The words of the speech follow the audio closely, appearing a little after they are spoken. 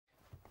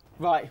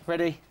Right,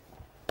 ready?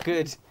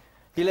 Good.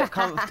 You look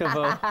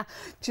comfortable.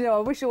 Do you know, I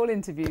wish all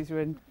interviews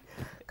were in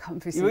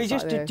comfy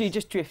seats You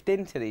just drift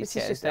into these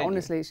chairs, don't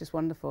honestly, it's just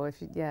wonderful.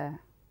 Yeah,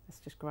 it's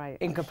just great.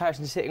 In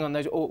comparison to sitting on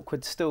those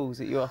awkward stools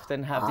that you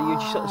often have, that you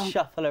just sort of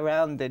shuffle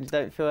around and you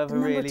don't feel ever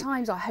really... The number of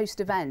times I host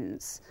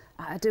events,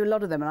 I do a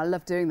lot of them and I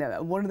love doing them.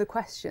 And one of the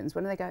questions,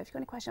 when they go, if you've got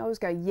any questions, I always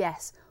go,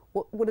 yes.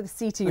 What are the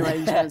seating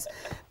arrangements?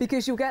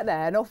 Because you'll get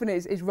there and often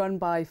it's run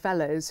by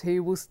fellas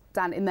who will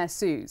stand in their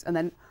suits and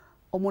then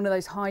on one of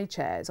those high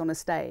chairs on a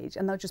stage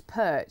and they'll just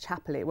perch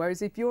happily.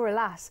 Whereas if you're a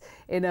lass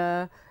in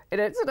a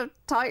sort of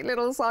tight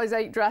little size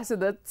 8 dress and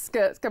the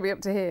skirt's coming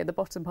up to here, the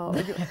bottom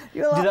part,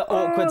 you're like, do that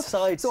awkward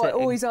side So sitting. I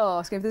always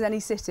ask if there's any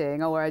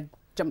sitting, I'll wear a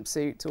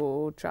jumpsuit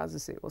or trouser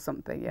suit or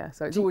something, yeah.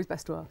 So it's always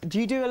best to ask. Do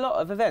you do a lot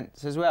of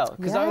events as well?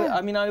 Because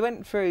I mean, I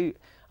went through,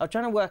 I was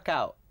trying to work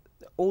out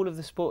all of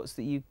the sports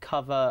that you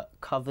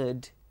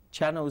covered,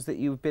 channels that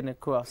you've been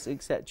across,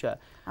 etc.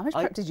 How much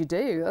prep did you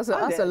do? That's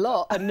a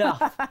lot. Enough.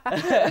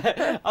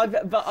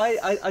 But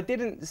I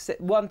didn't.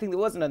 One thing that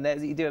wasn't on there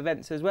is that you do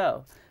events as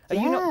well. Are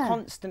you not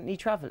constantly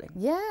travelling?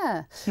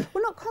 Yeah.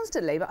 Well, not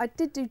constantly, but I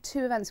did do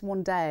 2 events in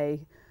one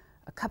day.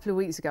 A couple of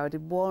weeks ago, I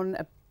did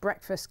a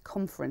breakfast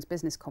conference,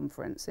 business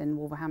conference in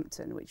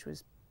Wolverhampton, which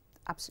was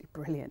absolutely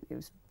brilliant. It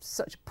was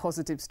such a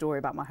positive story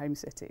about my home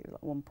city. It was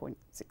like £1.6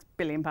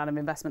 billion of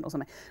investment or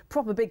something.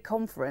 Proper big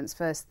conference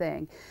first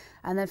thing.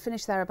 And then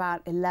finished there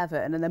about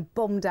 11 and then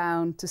bombed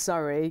down to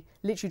Surrey,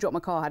 literally dropped my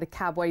car, had a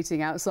cab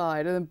waiting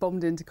outside and then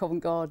bombed into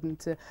Covent Garden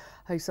to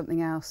host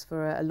something else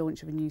for a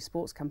launch of a new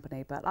sports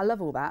company. But I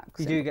love all that.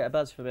 You do get a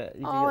buzz from it.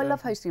 I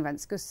love hosting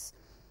events because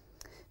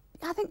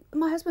I think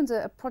my husband's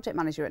a project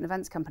manager at an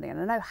events company and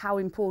I know how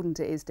important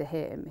it is to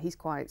him. He's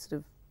quite sort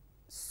of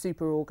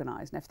super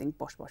organised and everything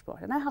bosh, bosh,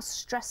 bosh. I know how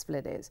stressful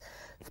it is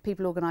for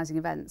people organising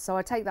events. So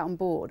I take that on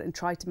board and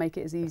try to make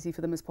it as easy for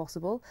them as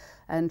possible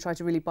and try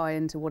to really buy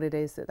into what it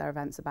is that their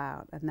event's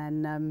about.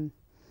 And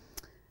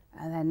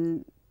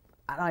then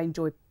I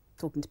enjoy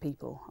talking to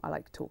people. I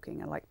like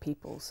talking, I like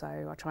people. So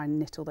I try and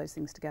knit all those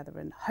things together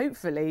and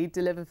hopefully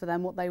deliver for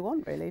them what they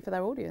want, really, for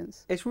their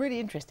audience. It's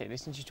really interesting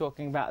listening to you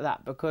talking about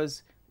that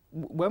because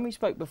when we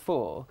spoke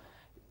before,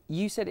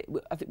 you said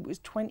I think it was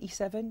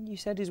 27, you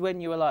said, is when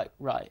you were like,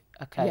 right,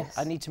 okay, yes.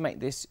 I need to make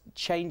this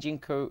change in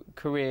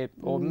career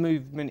or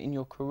movement in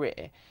your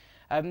career.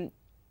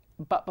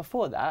 But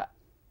before that,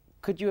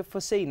 could you have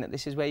foreseen that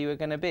this is where you were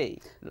going to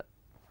be?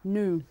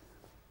 No,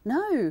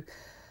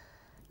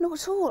 not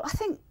at all. I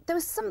think there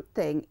was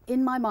something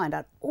in my mind,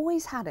 I'd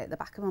always had it at the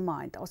back of my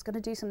mind, that I was going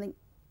to do something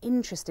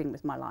interesting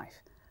with my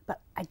life,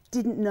 but I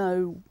didn't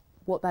know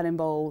what that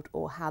involved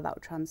or how that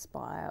would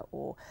transpire.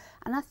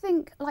 And I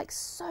think, like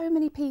so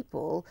many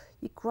people,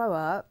 you grow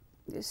up,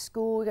 you go to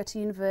school, you go to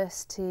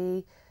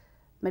university,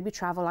 maybe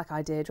travel like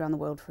I did around the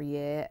world for a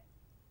year,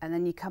 and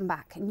then you come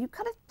back and you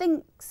kind of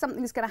think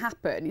something's going to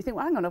happen. You think,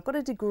 well, hang on, I've got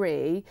a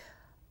degree,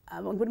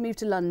 I'm going to move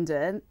to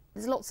London,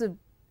 there's lots of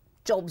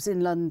jobs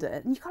in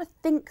London, and you kind of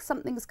think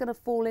something's going to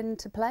fall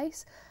into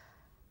place.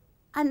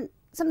 And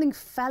something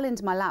fell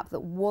into my lap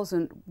that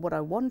wasn't what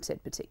I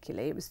wanted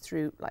particularly. It was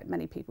through, like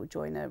many people,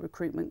 join a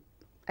recruitment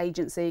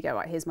agency, go,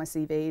 right, here's my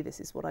CV,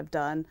 this is what I've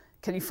done,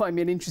 can you find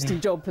me an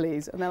interesting job,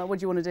 please? And they're like, what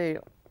do you want to do?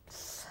 I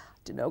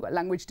don't know, I've got a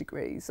language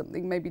degree,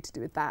 something maybe to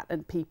do with that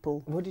and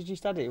people. What did you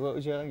study? What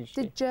was your language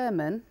degree? Did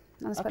German.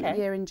 I spent a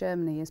year in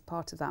Germany as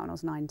part of that when I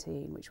was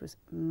 19, which was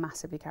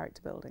massively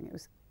character building. It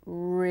was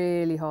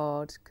really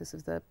hard because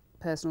of the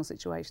personal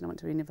situation. I went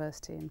to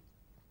university and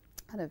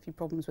had a few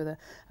problems with a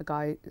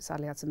guy who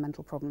sadly had some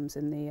mental problems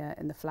in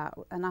the flat,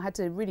 and I had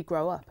to really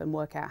grow up and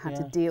work out how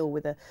to deal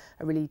with a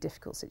really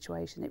difficult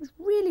situation. It was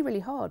really, really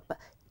hard, but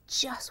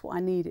just what I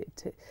needed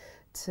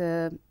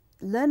to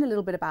learn a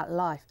little bit about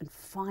life and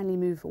finally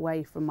move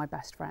away from my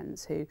best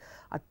friends, who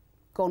I'd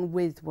gone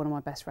with one of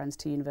my best friends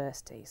to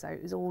university, so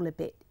it was all a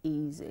bit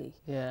easy.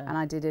 And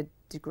I did a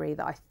degree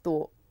that I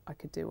thought I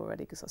could do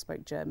already because I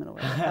spoke German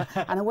already.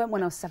 And I went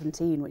when I was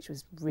 17, which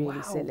was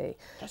really silly.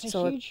 That's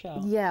a huge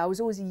shout. Yeah, I was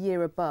always a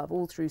year above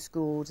all through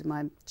school, did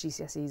my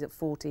GCSEs at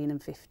 14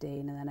 and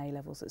 15 and then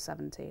A-levels at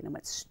 17 and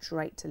went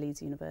straight to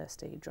Leeds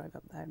University, drove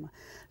up there in my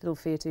little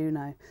Fiat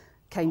Uno,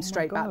 came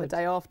straight back the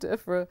day after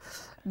for a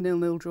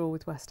 0-0 draw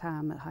with West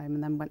Ham at home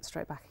and then went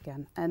straight back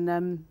again.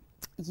 And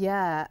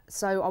yeah,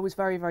 so I was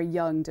very, very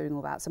young doing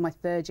all that. So my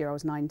third year I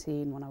was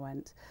 19 when I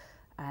went,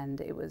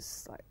 and it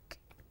was like,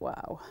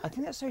 wow. I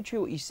think that's so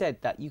true what you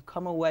said, that you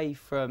come away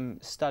from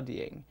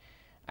studying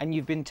and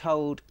you've been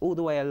told all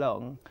the way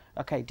along,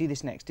 okay, do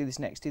this next, do this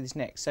next, do this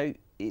next. So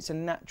it's a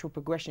natural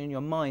progression in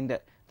your mind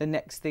that the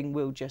next thing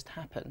will just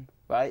happen,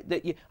 right?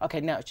 That you, okay,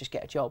 now it's just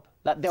get a job.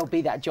 Like there'll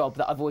be that job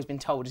that I've always been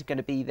told is going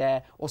to be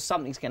there, or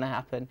something's going to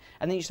happen.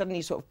 And then you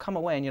suddenly sort of come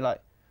away and you're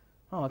like,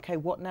 oh, okay,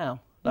 what now?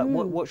 Like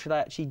what should I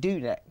actually do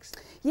next?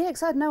 Yeah,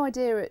 because I had no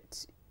idea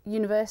at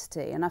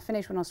university, and I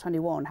finished when I was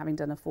 21, having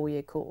done a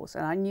 4-year course,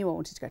 and I knew I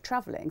wanted to go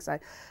travelling. So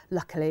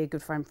luckily a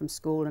good friend from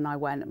school and I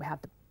went, and we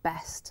had the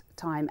best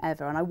time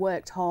ever, and I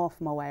worked half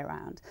my way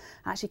around.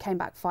 I actually came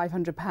back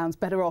 £500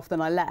 better off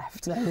than I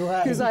left,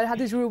 because I had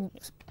this real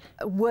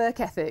work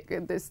ethic,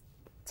 this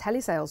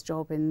telesales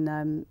job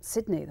in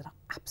Sydney that I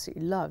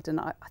absolutely loved, and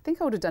I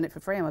think I would have done it for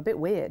free. I'm a bit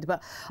weird,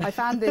 but I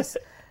found this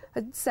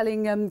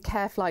selling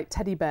Careflight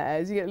teddy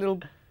bears. You get a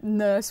little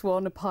nurse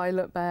one, a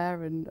pilot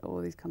bear, and all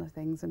these kind of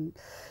things, and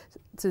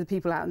to the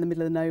people out in the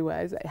middle of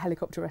nowhere, it's a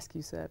helicopter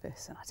rescue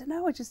service. And I don't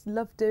know, I just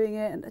loved doing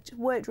it, and I just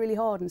worked really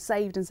hard and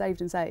saved and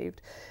saved and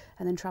saved,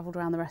 and then travelled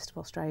around the rest of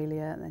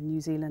Australia and then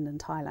New Zealand and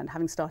Thailand,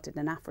 having started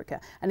in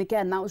Africa. And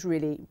again, that was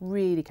really,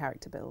 really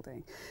character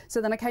building.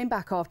 So then I came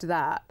back after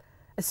that,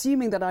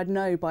 assuming that I'd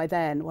know by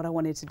then what I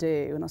wanted to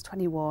do. And I was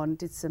 21,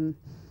 did some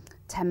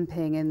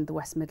temping in the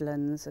West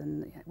Midlands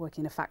and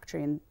working in a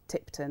factory in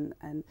Tipton,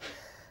 and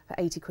for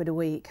 80 quid a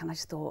week. And I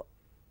just thought,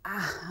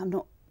 I'm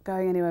not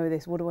going anywhere with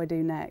this. What do I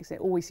do next? It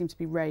always seems to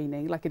be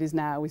raining, like it is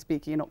now. We're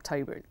speaking in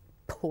October, it's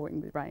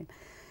pouring with rain.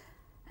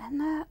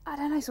 And I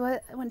don't know, so I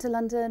went to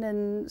London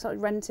and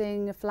started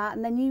renting a flat,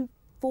 and then you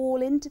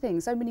fall into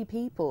things. So many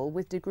people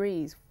with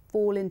degrees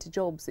fall into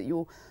jobs that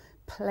you're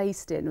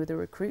placed in with a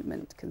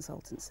recruitment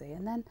consultancy.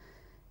 And then,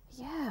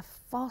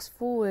 fast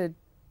forward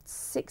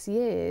 6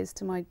 years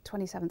to my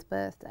 27th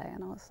birthday,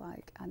 and I was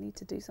like, I need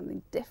to do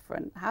something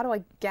different. How do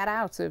I get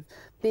out of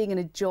being in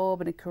a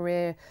job and a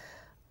career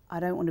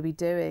I don't want to be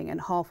doing, and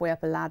halfway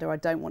up a ladder I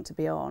don't want to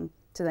be on,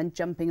 to then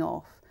jumping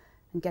off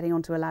and getting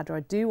onto a ladder I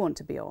do want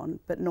to be on,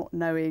 but not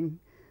knowing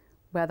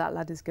where that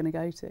ladder's going to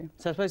go to.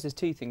 So I suppose there's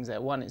two things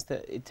there. One is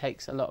that it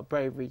takes a lot of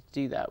bravery to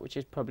do that, which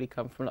has probably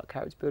come from a lot of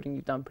character building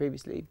you've done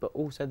previously, but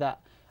also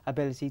that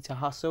ability to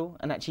hustle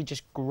and actually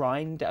just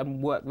grind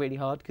and work really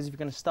hard, because if you're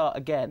going to start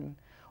again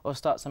or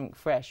start something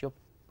fresh, you'll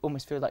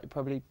almost feel like you're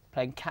probably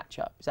playing catch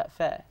up. Is that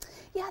fair?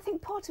 Yeah, I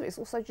think part of it is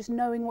also just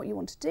knowing what you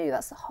want to do.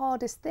 That's the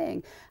hardest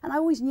thing. And I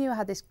always knew I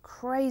had this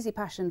crazy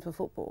passion for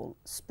football.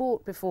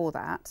 Sport before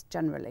that,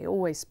 generally,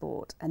 always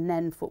sport, and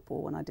then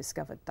football when I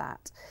discovered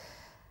that.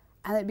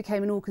 And it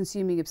became an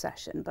all-consuming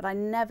obsession, but I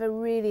never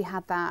really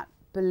had that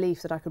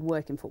belief that I could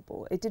work in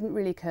football. It didn't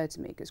really occur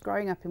to me, because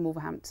growing up in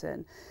Wolverhampton,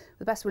 with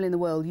the best will in the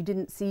world, you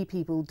didn't see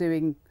people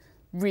doing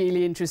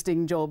really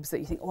interesting jobs that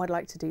you think, oh, I'd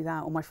like to do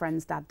that, or my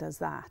friend's dad does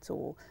that,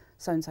 or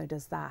so-and-so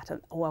does that,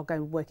 or I'll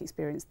go work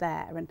experience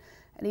there. And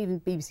even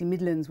BBC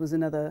Midlands was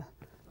another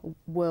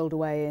world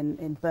away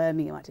in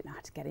Birmingham. I didn't know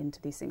how to get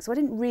into these things. So I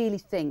didn't really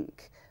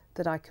think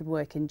that I could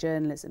work in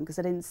journalism, because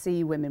I didn't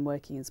see women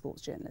working in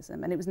sports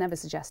journalism, and it was never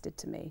suggested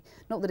to me.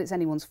 Not that it's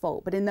anyone's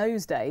fault, but in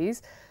those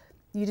days,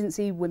 you didn't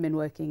see women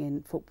working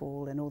in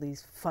football and all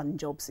these fun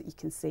jobs that you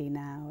can see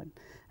now,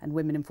 and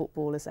women in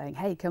football are saying,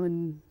 hey, come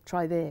and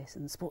try this,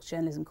 and sports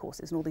journalism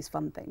courses and all these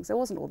fun things. There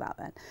wasn't all that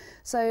then.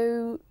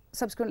 So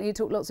subsequently it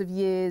took lots of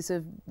years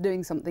of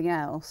doing something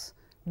else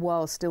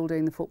while still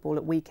doing the football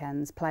at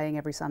weekends, playing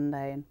every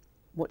Sunday and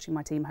watching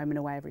my team home and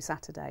away every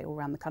Saturday all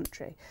around the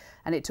country.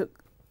 And it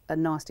took a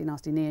nasty,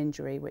 nasty knee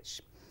injury,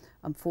 which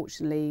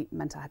unfortunately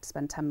meant I had to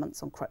spend 10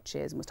 months on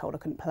crutches and was told I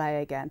couldn't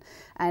play again.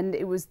 And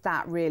it was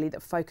that really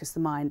that focused the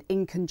mind,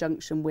 in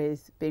conjunction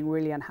with being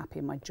really unhappy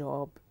in my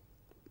job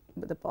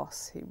with the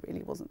boss, who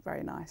really wasn't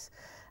very nice,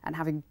 and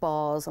having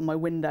bars on my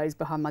windows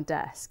behind my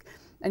desk,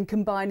 and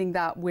combining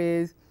that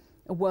with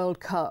a World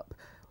Cup,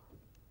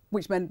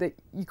 which meant that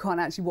you can't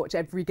actually watch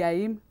every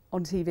game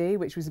on TV,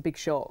 which was a big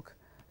shock.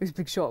 It was a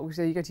big shock.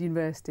 So you go to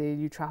university,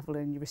 you travel,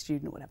 and you're a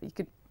student or whatever. You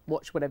could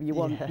watch whatever you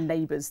want,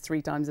 Neighbours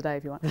 3 times a day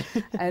if you want.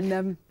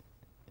 And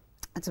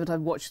sometimes I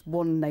watch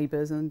one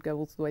Neighbours and go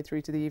all the way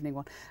through to the evening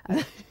one.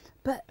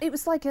 But it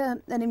was like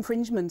an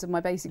infringement of my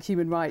basic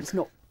human rights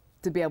not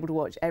to be able to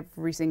watch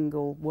every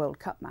single World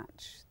Cup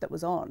match that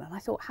was on. And I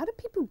thought, how do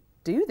people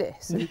do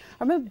this? And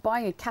I remember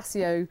buying a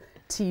Casio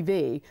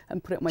TV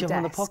and put it on my desk.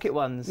 One of the pocket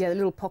ones? Yeah, the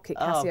little pocket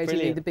Casio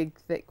TV, the big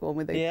thick one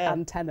with the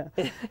antenna.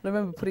 And I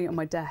remember putting it on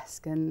my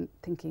desk and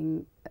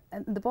thinking,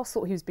 and the boss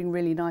thought he was being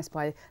really nice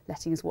by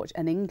letting us watch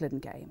an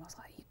England game. I was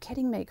like, are you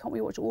kidding me? Can't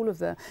we watch all of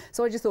them?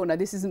 So I just thought, no,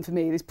 this isn't for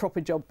me, this proper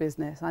job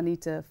business. I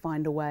need to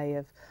find a way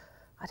of,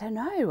 I don't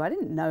know, I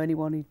didn't know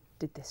anyone who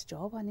did this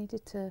job. I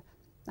needed to,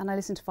 and I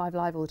listened to 5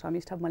 Live all the time. I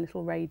used to have my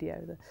little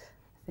radio, the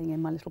thing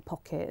in my little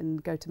pocket,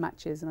 and go to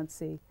matches, and I'd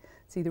see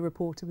the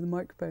reporter with the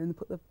microphone and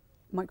put the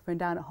microphone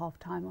down at half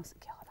time. I was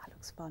like, oh, that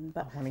looks fun.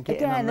 But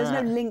again, there's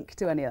no link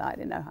to any of that. I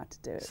didn't know how to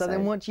do it. So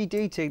then what do you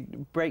do to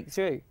break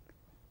through?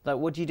 Like,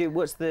 what do you do?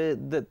 What's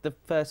the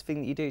first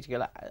thing that you do to go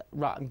like,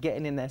 right, I'm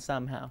getting in there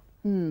somehow?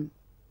 You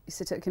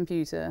sit at a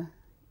computer,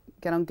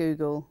 get on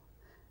Google,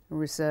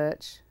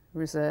 research,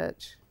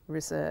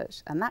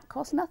 and that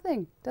costs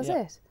nothing, does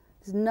it?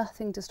 There's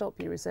nothing to stop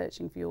you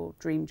researching for your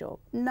dream job.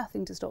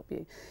 Nothing to stop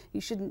you.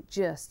 You shouldn't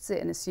just sit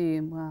and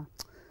assume, well,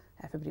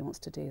 everybody wants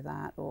to do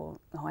that, or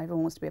oh,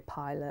 everyone wants to be a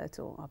pilot,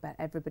 or I bet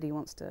everybody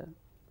wants to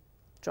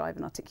drive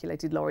an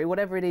articulated lorry.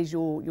 Whatever it is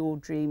your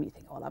dream, you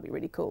think, oh, that'd be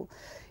really cool.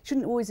 You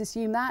shouldn't always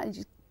assume that. You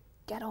just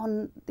get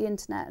on the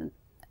internet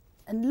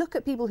and look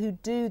at people who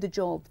do the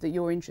job that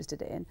you're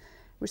interested in.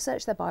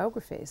 Research their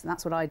biographies, and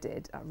that's what I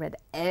did. I read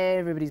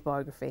everybody's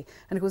biography,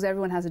 and of course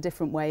everyone has a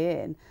different way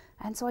in,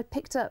 and so I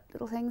picked up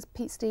little things.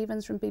 Pete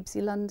Stevens from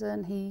BBC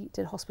London, he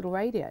did hospital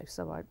radio,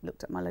 so I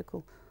looked at my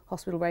local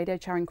hospital radio,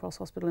 Charing Cross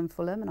Hospital in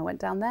Fulham, and I went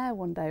down there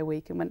one day a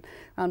week and went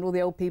around all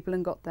the old people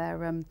and got their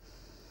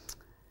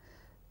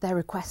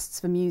requests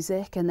for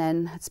music, and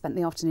then had spent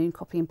the afternoon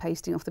copying and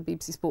pasting off the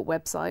BBC Sport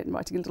website and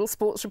writing a little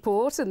sports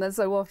report. And then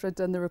so after I'd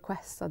done the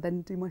requests, I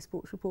then do my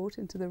sports report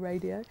into the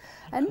radio.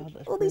 And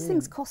all these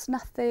things cost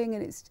nothing,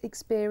 and it's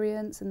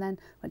experience. And then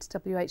went to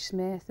WH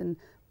Smith and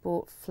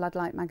bought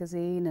Floodlight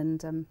magazine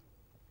and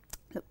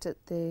looked at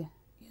the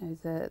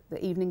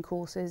evening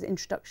courses,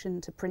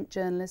 introduction to print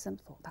journalism.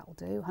 Thought that'll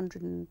do,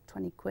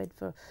 120 quid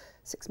for a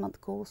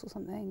 6-month course or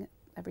something,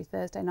 every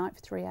Thursday night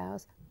for 3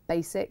 hours.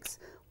 Basics,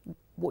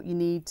 what you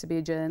need to be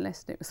a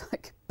journalist. It was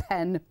like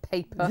pen,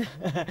 paper.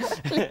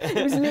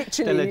 It was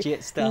literally, the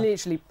legit stuff.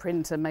 Literally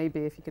printer, maybe,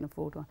 if you can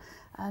afford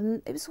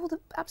one. It was all the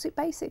absolute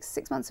basics.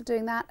 6 months of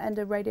doing that and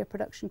a radio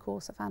production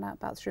course I found out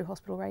about through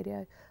Hospital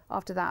Radio.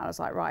 After that, I was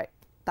like, right,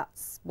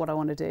 that's what I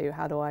want to do.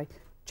 How do I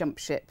jump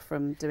ship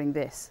from doing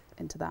this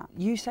into that?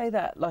 You say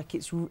that like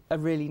it's a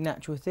really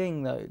natural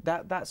thing, though.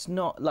 That's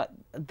not like,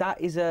 that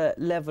is a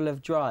level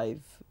of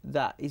drive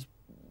that is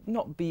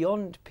not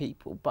beyond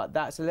people, but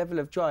that's a level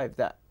of drive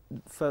that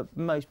for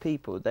most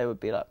people they would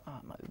be like, oh,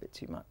 it might be a bit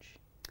too much.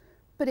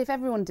 But if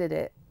everyone did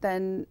it,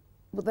 then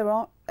there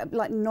are,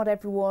 like, not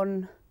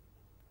everyone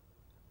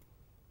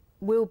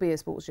will be a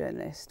sports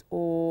journalist,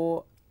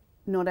 or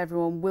not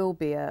everyone will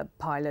be a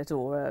pilot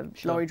or a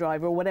lorry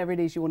driver or whatever it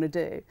is you want to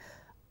do.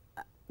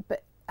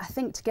 But I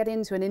think to get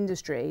into an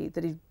industry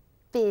that is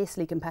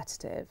fiercely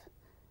competitive,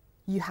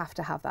 you have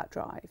to have that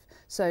drive.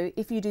 So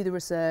if you do the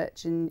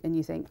research and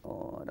you think,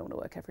 oh, I don't want to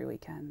work every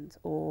weekend,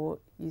 or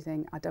you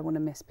think, I don't want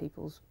to miss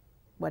people's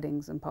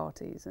weddings and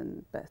parties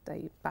and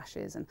birthday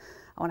bashes and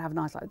I want to have a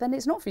nice life, then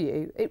it's not for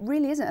you. It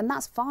really isn't, and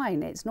that's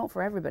fine. It's not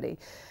for everybody.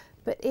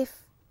 But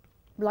if,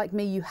 like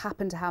me, you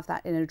happen to have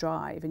that inner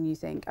drive and you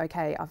think,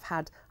 okay, I've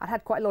had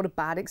quite a lot of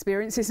bad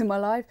experiences in my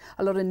life,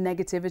 a lot of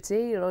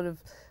negativity, a lot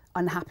of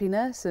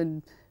unhappiness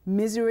and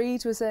misery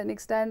to a certain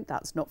extent.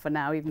 That's not for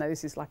now, even though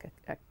this is like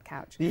a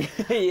couch.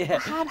 Yeah,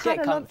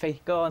 get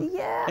comfy, go on.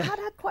 Yeah, I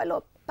had quite a lot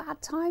of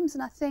bad times,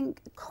 and I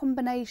think the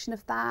combination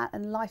of that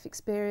and life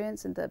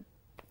experience and the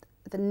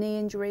knee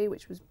injury,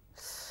 which was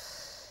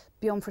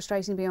beyond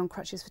frustrating, beyond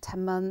crutches for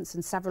 10 months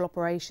and several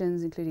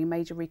operations, including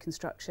major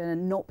reconstruction,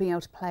 and not being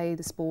able to play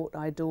the sport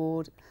I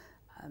adored.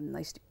 They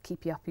used to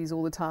keep you uppies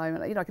all the time.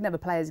 You know, I could never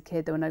play as a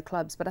kid, there were no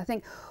clubs, but I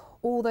think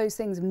all those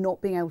things of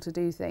not being able to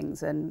do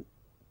things and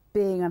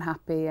being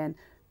unhappy and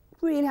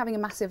really having a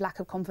massive lack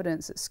of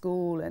confidence at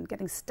school and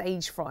getting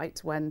stage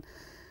fright when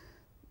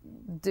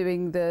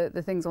doing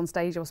the things on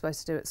stage I was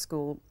supposed to do at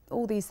school,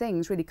 all these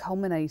things really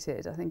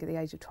culminated, I think, at the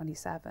age of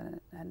 27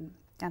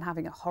 and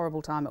having a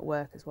horrible time at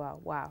work as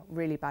well. Wow,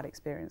 really bad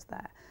experience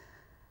there.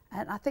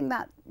 And I think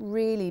that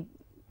really,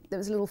 there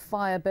was a little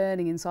fire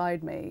burning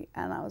inside me,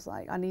 and I was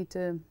like, I need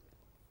to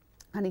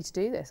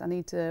do this. I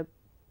need to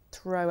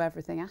throw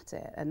everything at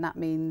it, and that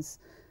means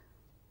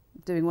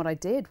doing what I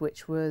did,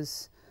 which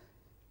was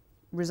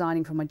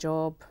resigning from my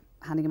job,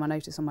 handing in my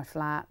notice on my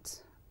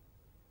flat,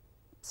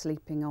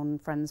 sleeping on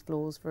friends'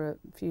 floors for a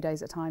few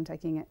days at a time,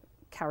 taking a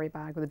carry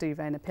bag with a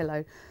duvet and a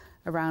pillow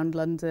around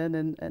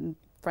London, and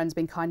friends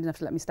being kind enough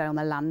to let me stay on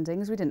their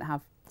landings. We didn't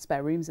have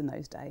spare rooms in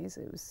those days.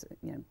 It was,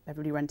 you know,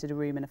 everybody rented a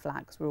room in a flat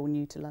because we're all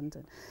new to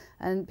London.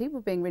 And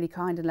people being really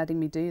kind and letting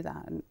me do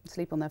that and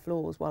sleep on their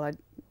floors while I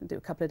do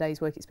a couple of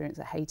days work experience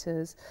at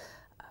Hayters,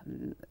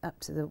 up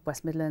to the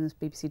West Midlands,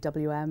 BBC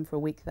WM for a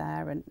week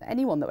there, and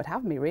anyone that would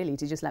have me really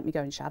to just let me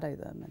go and shadow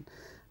them. And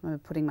I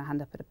remember putting my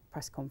hand up at a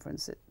press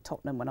conference at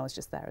Tottenham when I was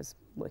just there as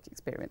work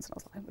experience, and I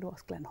was like, I'm going to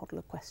ask Glenn Hoddle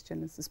a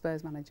question as the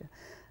Spurs manager.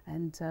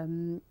 And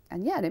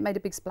yeah, and it made a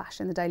big splash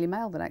in the Daily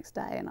Mail the next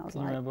day, and I was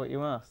Can you like... remember what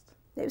you asked?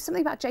 It was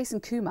something about Jason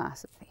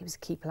Kumas. He was a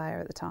key player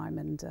at the time,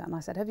 and I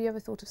said, have you ever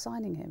thought of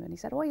signing him? And he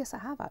said, oh yes, I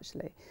have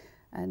actually.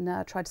 And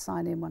I tried to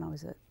sign him when I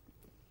was at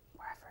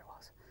wherever it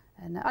was.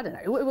 And I don't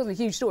know, it wasn't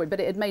a huge story, but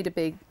it had made a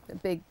big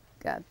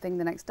thing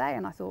the next day.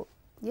 And I thought,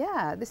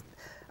 yeah,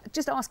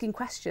 just asking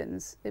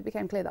questions. It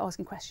became clear that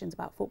asking questions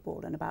about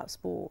football and about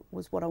sport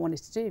was what I wanted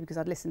to do, because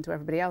I'd listened to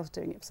everybody else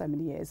doing it for so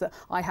many years that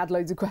I had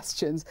loads of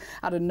questions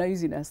out of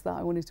nosiness that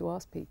I wanted to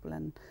ask people.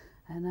 And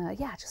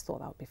yeah, I just thought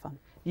that would be fun.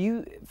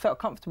 You felt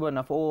comfortable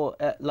enough, or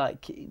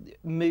like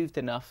moved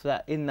enough,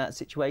 that in that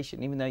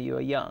situation, even though you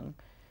were young,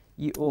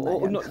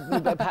 or not,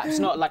 perhaps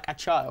not like a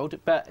child,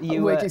 but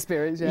you work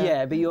experience, yeah.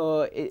 Yeah, but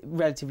you're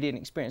relatively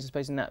inexperienced, I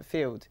suppose, in that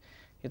field.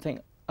 You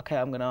think, okay,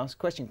 I'm going to ask a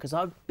question, because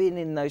I've been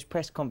in those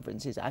press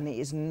conferences, and it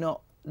is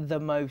not the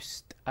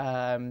most.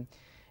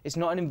 It's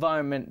not an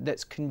environment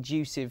that's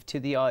conducive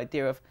to the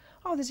idea of,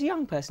 oh, there's a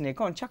young person here.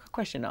 Go on, chuck a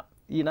question up.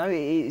 You know,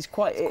 it's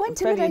quite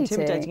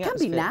intimidating. It can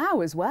be now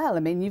as well. I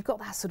mean, you've got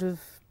that sort of...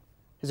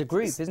 There's a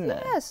group, isn't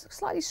there? Yes,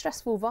 slightly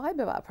stressful vibe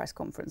about a press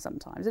conference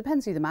sometimes. It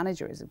depends who the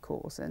manager is, of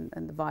course, and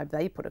the vibe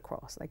they put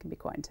across. They can be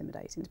quite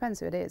intimidating. It depends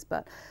who it is.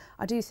 But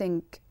I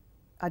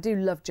do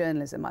love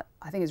journalism.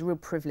 I think it's a real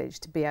privilege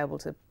to be able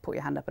to put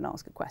your hand up and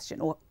ask a question,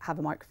 or have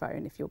a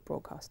microphone if you're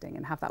broadcasting,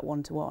 and have that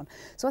one-to-one.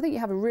 So I think you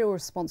have a real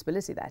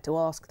responsibility there to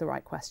ask the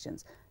right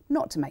questions.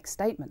 not to make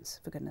statements,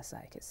 for goodness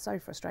sake. It's so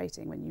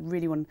frustrating when you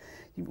really want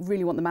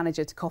the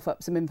manager to cough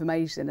up some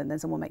information, and then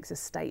someone makes a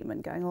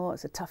statement going, "Oh,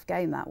 it's a tough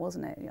game, that,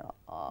 wasn't it?" And you're like,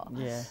 "Oh,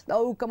 yeah.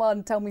 Oh, come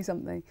on, tell me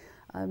something."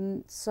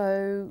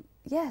 So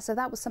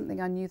that was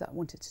something I knew that I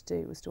wanted to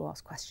do, was to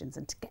ask questions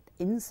and to get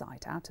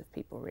insight out of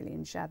people, really,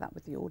 and share that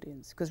with the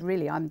audience. Because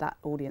really, I'm that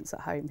audience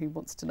at home who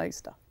wants to know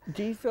stuff.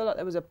 Do you feel like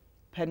there was a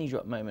penny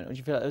drop moment, or do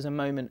you feel like there was a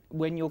moment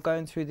when you're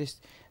going through this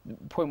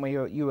point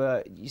where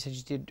you said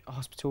you did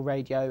hospital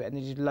radio and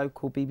then you did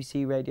local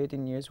BBC radio,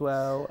 didn't you, as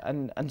well,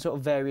 and sort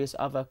of various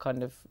other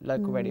kind of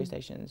local radio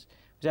stations?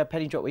 Was there a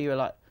penny drop where you were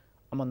like,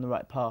 I'm on the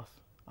right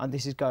path and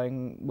this is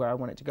going where I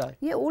want it to go?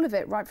 Yeah, all of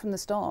it, right from the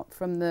start,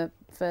 from the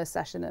first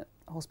session at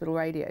hospital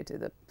radio to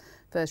the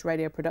first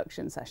radio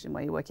production session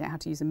where you're working out how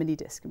to use a mini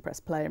disc and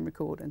press play and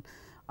record, and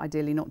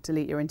ideally not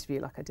delete your interview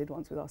like I did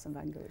once with Arsene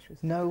Wenger, which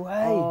was... No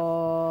way!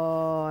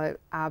 Oh,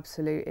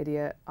 absolute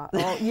idiot.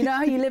 You know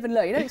how you live and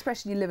learn? You know the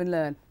expression, you live and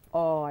learn?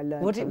 Oh, I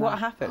learned What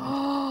happened?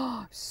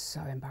 Oh,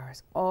 so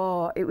embarrassed.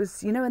 Oh, it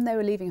was, you know, when they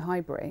were leaving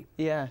Highbury,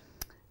 Yeah.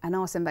 and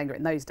Arsene Wenger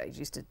in those days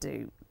used to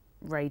do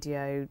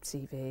radio,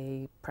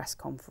 TV, press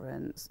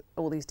conference,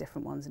 all these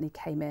different ones, and he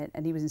came in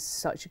and he was in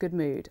such a good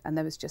mood, and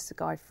there was just a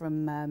guy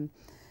from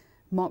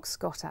Mark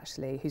Scott,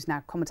 actually, who's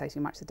now commentating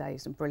Match of the Day,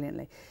 he's done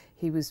brilliantly.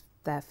 He was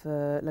there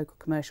for local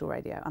commercial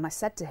radio, and I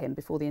said to him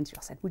before the interview,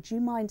 I said, would you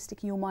mind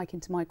sticking your mic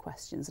into my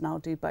questions and I'll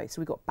do both,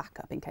 so we got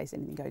backup in case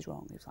anything goes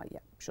wrong. He was like, yeah,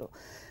 sure.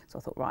 So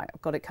I thought, right,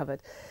 I've got it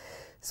covered.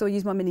 So I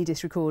used my mini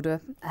disc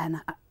recorder,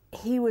 and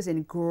he was in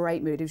a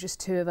great mood. It was just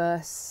two of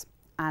us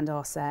and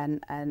Arsene,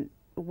 and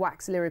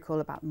wax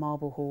lyrical about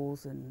marble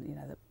halls and, you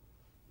know,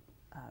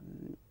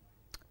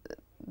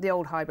 the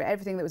old Highbury,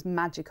 everything that was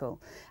magical.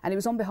 And it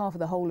was on behalf of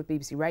the whole of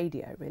BBC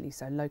Radio, really,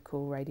 so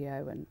local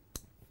radio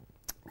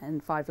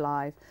and 5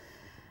 Live.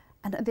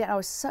 And I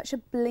was such a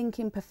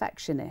blinking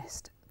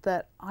perfectionist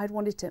that I'd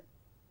wanted to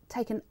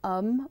take an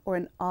or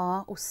an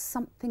or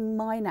something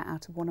minor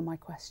out of one of my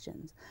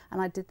questions.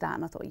 And I did that,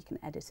 and I thought, you can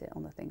edit it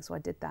on the thing. So I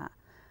did that.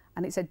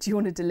 And it said, do you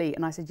want to delete?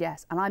 And I said,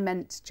 yes. And I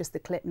meant just the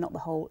clip, not the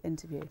whole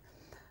interview.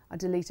 I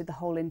deleted the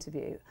whole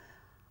interview.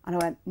 And I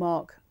went,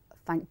 Mark,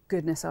 thank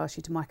goodness I asked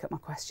you to mic up my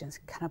questions.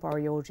 Can I borrow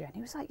your audio? And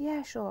he was like,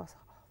 yeah, sure. I was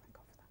like, oh, thank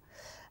God for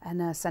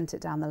that. And sent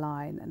it down the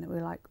line. And we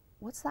were like,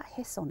 what's that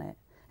hiss on it?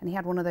 And he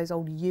had one of those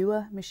old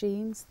Ewer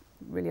machines,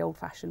 really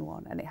old-fashioned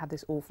one, and it had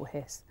this awful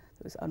hiss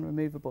that was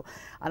unremovable.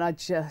 And I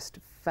just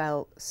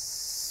felt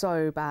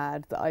so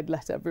bad that I'd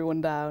let everyone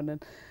down,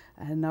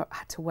 and I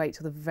had to wait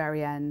till the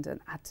very end,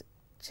 and had to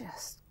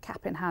just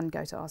cap in hand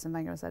go to Arsene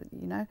Wenger and said,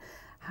 you know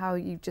how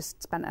you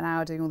just spent an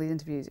hour doing all these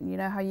interviews, and you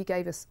know how you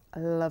gave us a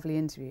lovely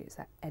interview? Is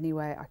there any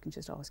way I can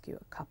just ask you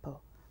a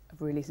couple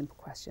of really simple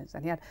questions?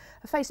 And he had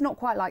a face not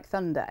quite like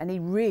thunder, and he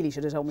really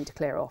should have told me to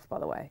clear it off, by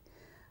the way.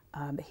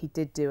 But he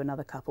did do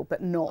another couple,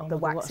 but not the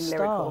waxing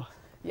lyrical.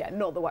 Yeah,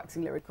 not the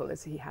waxing lyrical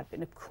as he had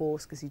been, of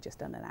course, because he'd just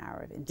done an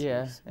hour of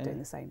interviews doing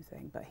the same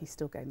thing. But he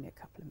still gave me a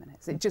couple of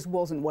minutes. It just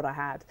wasn't what I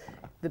had,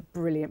 the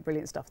brilliant,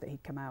 brilliant stuff that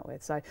he'd come out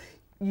with. So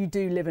you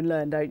do live and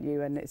learn, don't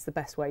you? And it's the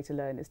best way to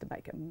learn is to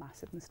make a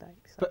massive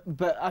mistake. So.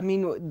 But I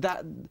mean,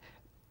 that...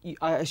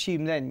 I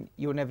assume then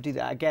you'll never do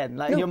that again.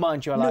 Like, in your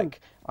mind, you're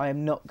like, I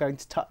am not going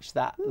to touch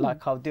that.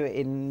 Like, I'll do it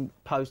in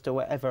post or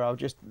whatever. I'll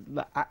just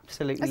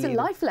absolutely... It's a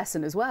life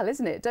lesson as well,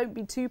 isn't it? Don't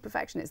be too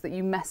perfectionist that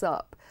you mess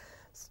up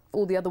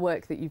all the other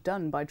work that you've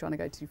done by trying to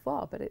go too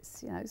far. But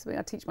it's, you know, something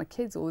I teach my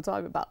kids all the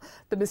time about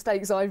the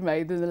mistakes I've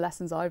made and the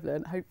lessons I've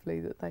learned. Hopefully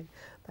that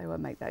they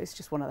won't make that. It's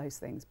just one of those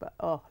things. But,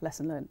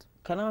 lesson learned.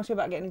 Can I ask you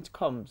about getting into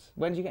comms?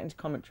 When did you get into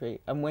commentary?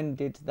 And when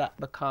did that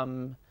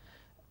become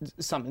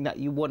something that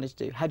you wanted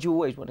to do? Had you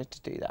always wanted to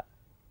do that?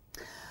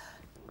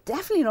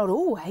 Definitely not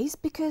always,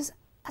 because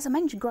as I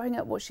mentioned, growing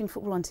up watching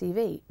football on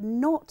TV,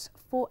 not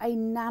for a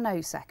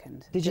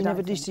nanosecond. Did you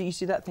never do you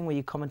see that thing where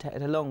you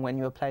commentated along when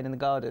you were playing in the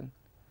garden?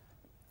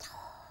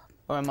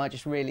 Or am I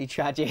just really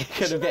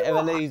tragic and a bit of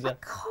a loser? I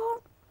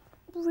can't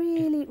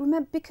really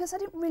remember, because I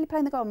didn't really play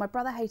in the garden. My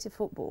brother hated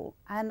football,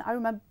 and I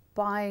remember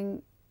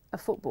buying a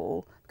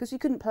football because you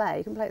couldn't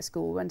play at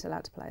school. We weren't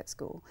allowed to play at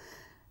school.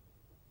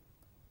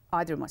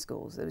 Either of my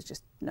schools, there was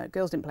just no,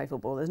 girls didn't play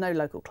football. There's no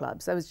local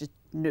clubs. There was just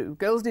no,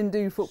 girls didn't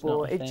do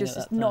football.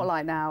 It's not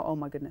like now. Oh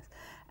my goodness!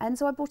 And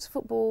so I bought a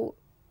football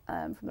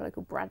from the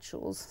local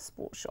Bradshaw's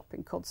sports shop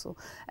in Codsall,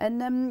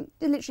 and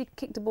I literally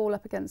kicked a ball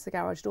up against the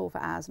garage door for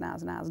hours and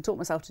hours and hours, and taught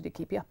myself to do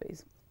keepy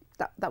uppies.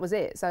 That was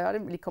it. So I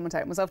didn't really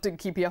commentate on myself doing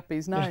keepy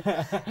uppies. No.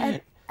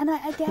 And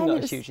again,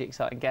 not a hugely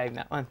exciting game,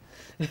 that one.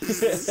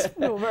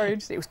 Not very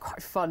interesting. It was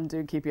quite fun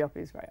doing keepy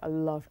uppies, right? I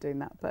loved doing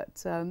that. But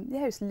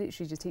yeah, it was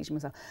literally just teaching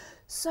myself.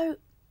 So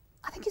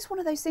I think it's one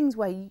of those things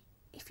where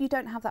if you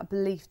don't have that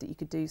belief that you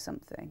could do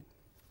something,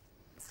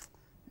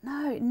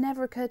 no, it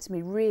never occurred to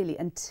me really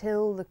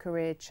until the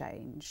career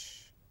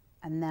change.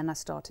 And then I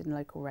started in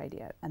local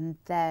radio. And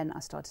then I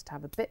started to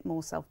have a bit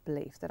more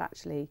self-belief that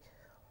actually,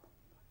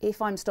 if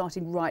I'm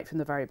starting right from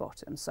the very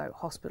bottom, so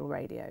hospital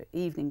radio,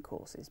 evening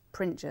courses,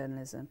 print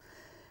journalism,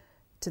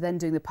 to then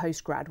doing the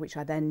postgrad, which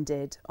I then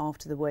did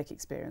after the work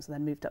experience, and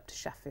then moved up to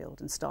Sheffield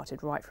and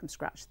started right from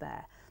scratch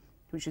there.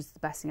 which was the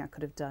best thing I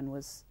could have done,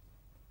 was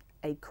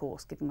a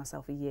course, giving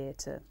myself a year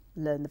to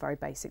learn the very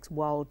basics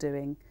while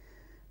doing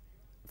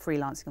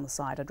freelancing on the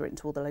side. I'd written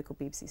to all the local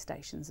BBC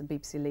stations, and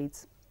BBC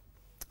Leeds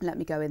let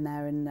me go in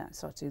there and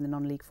start doing the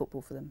non-league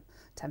football for them,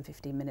 10,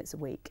 15 minutes a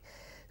week.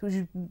 It was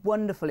a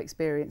wonderful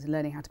experience in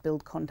learning how to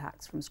build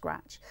contacts from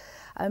scratch.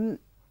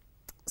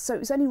 So it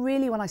was only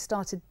really when I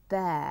started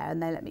there,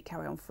 and they let me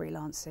carry on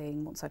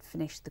freelancing once I'd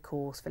finished the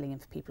course, filling in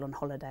for people on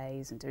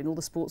holidays and doing all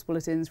the sports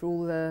bulletins for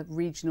all the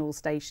regional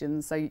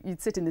stations. So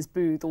you'd sit in this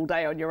booth all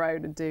day on your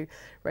own and do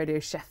Radio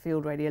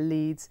Sheffield, Radio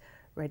Leeds,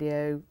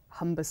 Radio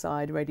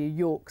Humberside, Radio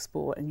York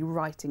Sport, and you're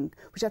writing,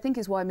 which I think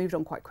is why I moved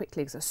on quite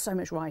quickly, because there's so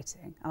much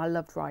writing, and I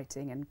loved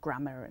writing and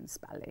grammar and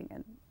spelling,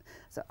 and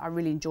so I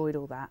really enjoyed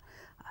all that.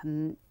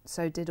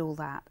 So did all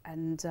that,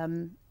 and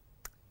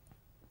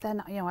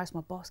then I asked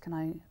my boss, can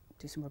I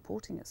do some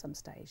reporting at some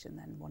stage? And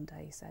then one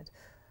day he said,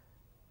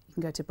 you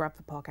can go to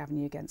Bradford Park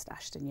Avenue against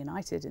Ashton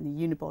United in the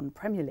Unibond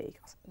Premier League.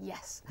 I was like,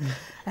 yes.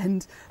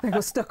 And I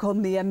got stuck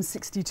on the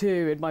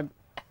M62 in my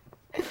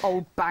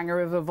old banger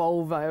of a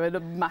Volvo and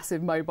a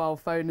massive mobile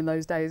phone in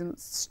those days, and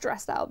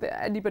stressed out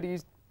that anybody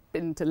who's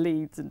been to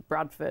Leeds and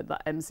Bradford,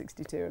 that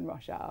M62 and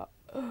rush hour,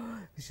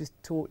 it was just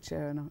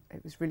torture, and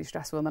it was really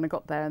stressful. And then I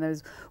got there, and there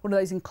was one of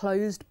those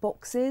enclosed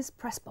boxes,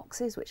 press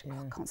boxes, which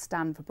I can't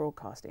stand for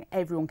broadcasting.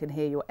 Everyone can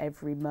hear your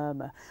every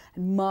murmur.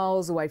 And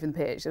miles away from the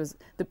pitch, there was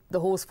the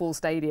Horsfall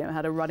Stadium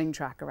had a running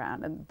track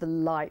around, and the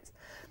lights.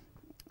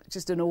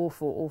 Just an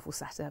awful, awful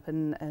setup.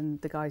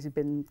 And the guys who'd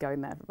been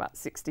going there for about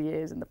 60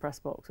 years in the press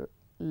box were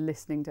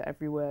listening to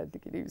every word,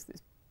 thinking he was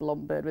this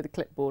blonde bird with a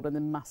clipboard and a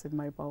massive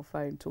mobile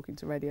phone talking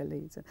to Radio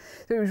Leeds. So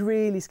it was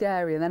really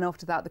scary. And then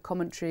after that, the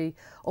commentary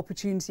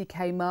opportunity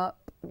came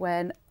up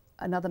when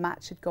another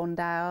match had gone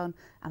down,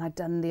 and I'd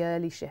done the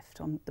early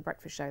shift on the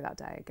breakfast show that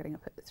day, getting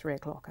up at 3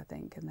 o'clock, I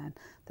think. And then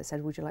they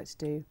said, would you like to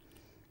do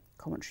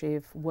commentary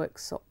of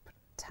Wakefield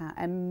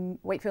and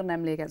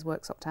Emley against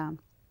Worksop Town?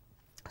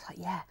 I was like,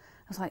 yeah.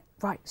 I was like,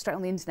 right, straight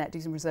on the internet, do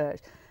some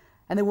research.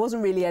 And there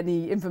wasn't really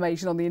any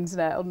information on the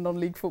internet on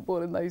non-league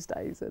football in those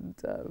days. And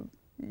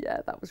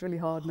yeah, that was really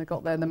hard. And I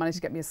got there and they managed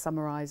to get me a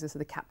summariser, so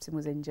the captain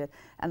was injured.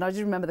 And I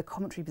just remember the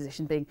commentary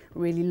position being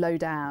really low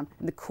down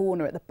in the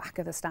corner at the back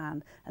of the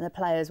stand. And the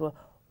players were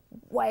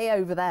way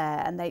over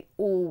there, and they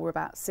all were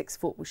about 6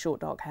 foot with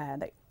short dark hair.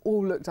 And they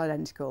all looked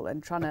identical,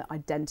 and trying to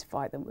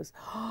identify them was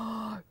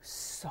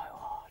so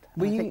hard.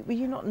 Were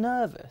you not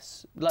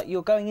nervous? Like,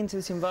 you're going into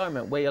this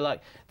environment where you're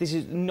like, this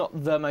is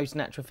not the most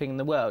natural thing in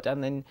the world,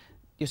 and then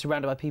you're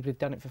surrounded by people who've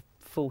done it for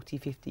 40,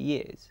 50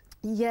 years.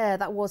 Yeah,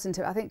 that wasn't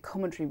it. I think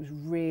commentary was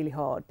really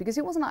hard, because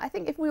it wasn't. I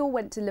think if we all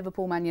went to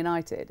Liverpool, Man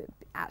United, it'd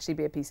actually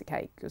be a piece of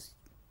cake, because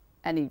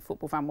any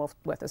football fan worth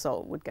their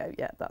salt would go,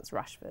 yeah, that's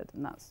Rashford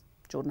and that's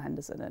Jordan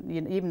Henderson, and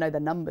you even know their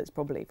numbers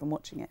probably from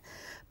watching it.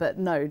 But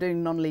no,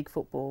 doing non-league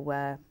football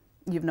where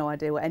you've no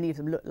idea what any of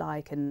them look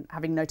like, and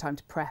having no time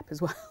to prep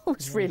as well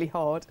was really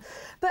hard.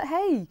 But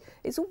hey,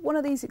 it's one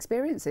of these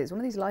experiences, one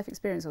of these life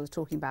experiences I was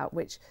talking about,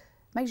 which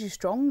makes you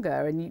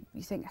stronger, and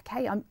you think,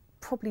 okay, I'm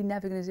probably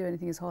never going to do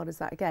anything as hard as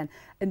that again,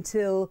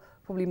 until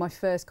probably my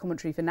first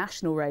commentary for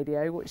national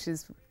radio, which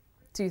is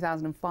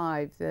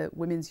 2005, the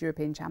Women's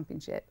European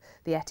Championship,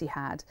 the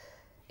Etihad,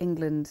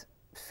 England,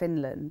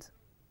 Finland.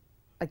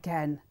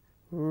 Again,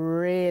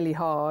 really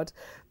hard,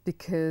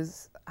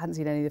 because I hadn't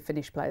seen any of the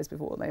Finnish players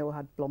before, and they all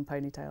had blonde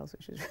ponytails,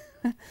 which was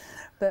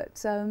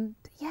but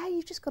yeah,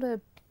 you've just got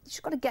to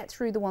get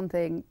through the one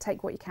thing,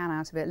 take what you can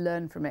out of it,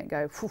 learn from it,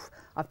 go,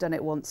 I've done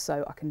it once,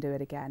 so I can do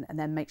it again, and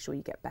then make sure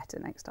you get better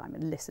next time,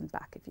 and listen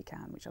back if you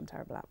can, which I'm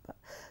terrible at, but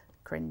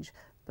cringe.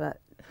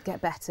 But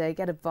get better,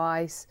 get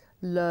advice,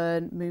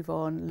 learn, move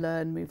on,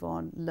 learn, move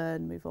on,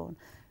 learn, move on.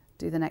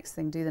 Do the next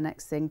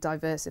thing,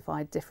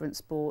 diversify, different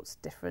sports,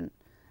 different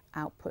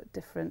output,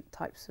 different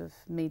types of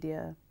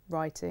media,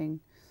 writing,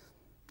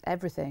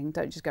 everything.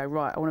 Don't just go,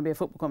 right, I want to be a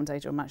football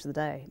commentator on Match of the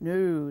Day.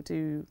 No,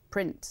 do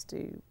print,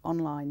 do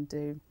online,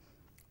 do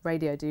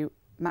radio, do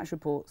match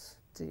reports,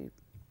 do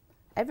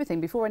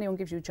everything before anyone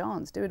gives you a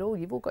chance. Do it all.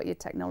 You've all got your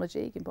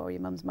technology. You can borrow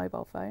your mum's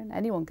mobile phone.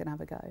 Anyone can have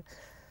a go.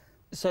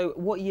 So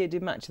what year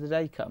did Match of the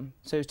Day come?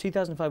 So it was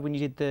 2005 when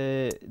you did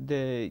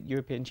the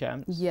European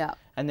Champs? Yeah.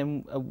 And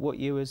then what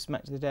year was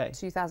Match of the Day?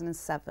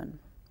 2007.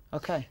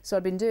 Okay. So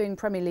I'd been doing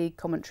Premier League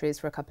commentaries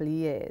for a couple of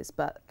years,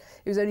 but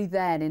it was only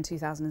then in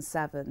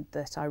 2007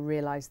 that I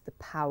realised the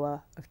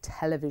power of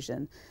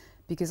television,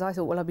 because I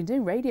thought, well, I've been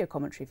doing radio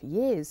commentary for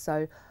years,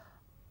 so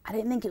I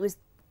didn't think it was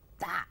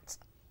that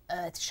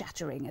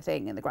earth-shattering a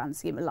thing in the grand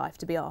scheme of life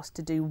to be asked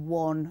to do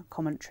one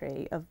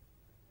commentary of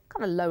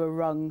kind of lower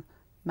rung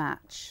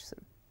match,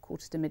 sort of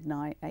quarter to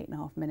midnight,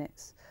 8.5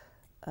 minutes.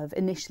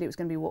 Initially it was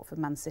going to be Watford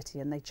Man City,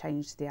 and they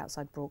changed the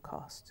outside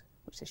broadcast,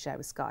 which they share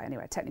with Sky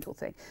anyway, a technical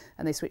thing,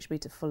 and they switched me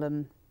to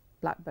Fulham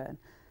Blackburn.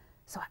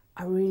 So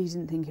I really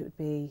didn't think it would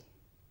be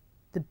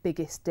the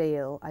biggest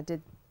deal. I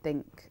did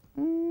think,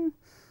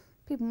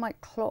 people might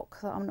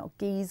clock that I'm not a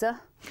geezer.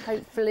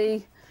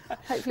 Hopefully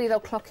they'll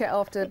clock it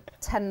after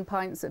 10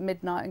 pints at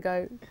midnight and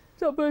go,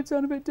 that bird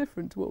sound a bit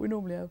different to what we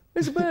normally have?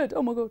 It's a bird.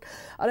 Oh my God.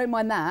 I don't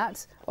mind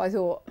that. But I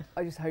thought,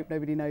 I just hope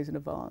nobody knows in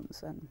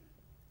advance. And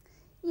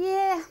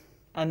yeah.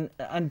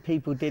 And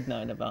people did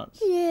know in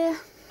advance. Yeah.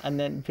 And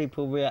then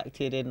people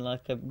reacted in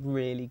like a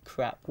really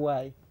crap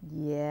way.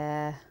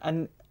 Yeah.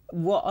 And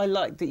what I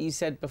liked that you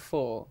said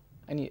before,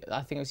 and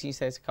I think you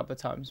said this a couple of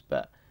times,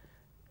 but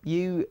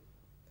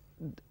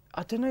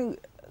I don't know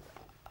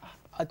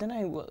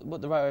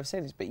what the right way of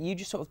saying this, but you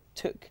just sort of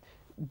took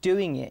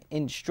doing it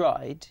in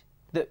stride.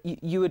 That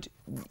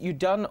you'd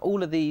done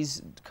all of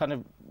these kind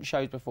of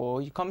shows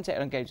before, you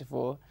commentated on games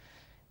before,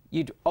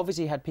 you'd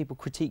obviously had people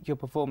critique your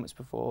performance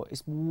before.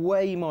 It's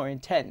way more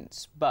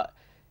intense, but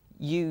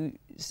you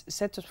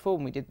said to us before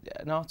when we did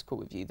an article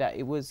with you that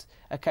it was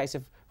a case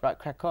of, right,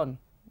 crack on,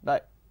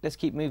 like, let's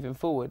keep moving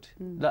forward.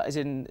 That is,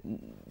 in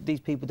these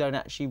people don't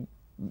actually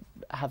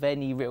have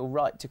any real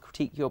right to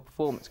critique your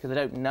performance because they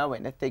don't know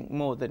anything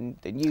more than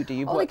you do.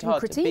 You've worked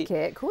hard to they can critique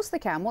it. Of course they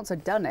can. Once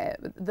I'd done it,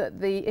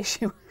 the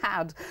issue I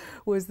had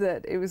was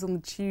that it was on the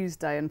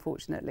Tuesday,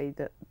 unfortunately,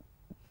 that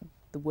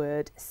the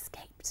word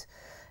escaped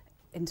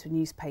into a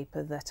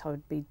newspaper that I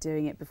would be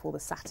doing it before the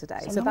Saturday.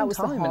 So that was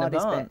the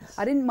hardest bit.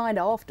 I didn't mind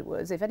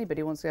afterwards. If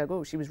anybody wants to go,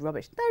 oh, she was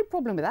rubbish, no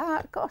problem with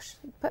that. Gosh,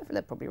 perfectly,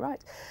 they're probably right.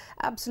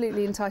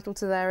 Absolutely entitled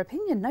to their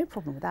opinion, no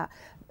problem with that.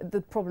 The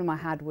problem I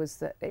had was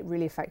that it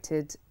really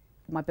affected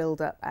my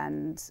build-up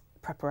and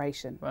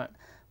preparation. Right.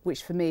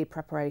 Which for me,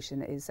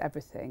 preparation is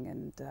everything.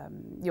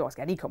 And you ask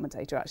any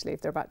commentator, actually,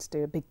 if they're about to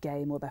do a big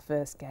game or their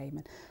first game.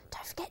 And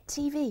don't forget,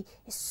 TV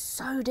is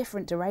so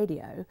different to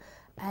radio.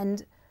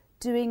 And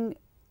doing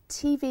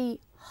TV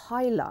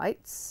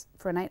highlights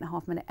for an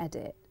 8.5-minute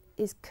edit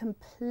is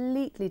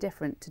completely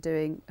different to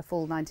doing a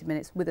full 90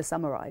 minutes with a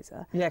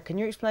summariser. Yeah, can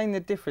you explain the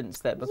difference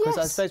there? Because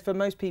I suppose for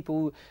most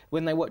people,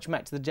 when they watch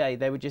Match of the Day,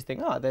 they would just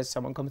think, oh, there's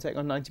someone commentating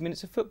on 90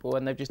 minutes of football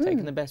and they've just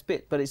taken the best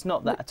bit. But it's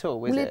not that at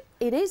all, is it?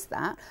 It is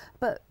that,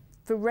 but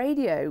for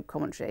radio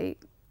commentary,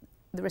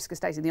 the risk of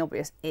stating the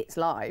obvious, it's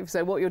live.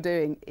 So what you're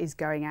doing is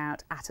going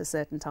out at a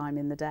certain time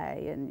in the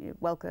day and you're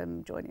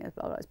welcome, joining us,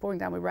 blah, blah, it's pouring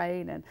down with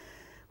rain, and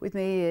with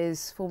me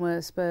is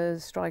former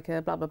Spurs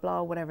striker, blah, blah,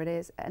 blah, whatever it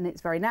is. And it's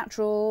very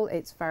natural,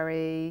 and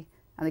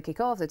they kick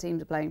off, the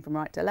teams are playing from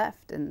right to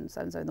left, and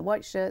so-and-so in the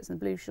white shirts and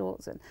blue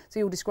shorts. And so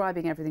you're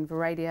describing everything for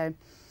radio,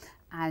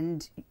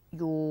 and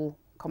you're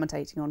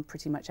commentating on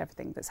pretty much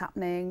everything that's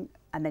happening,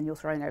 and then you're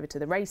throwing over to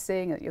the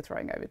racing, and you're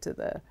throwing over to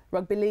the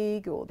rugby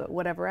league or the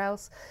whatever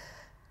else.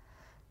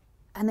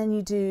 And then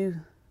you do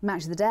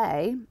Match of the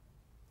Day,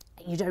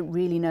 you don't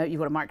really know, you've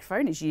got a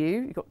microphone, it's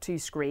you've got two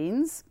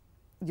screens,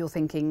 you're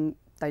thinking,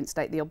 don't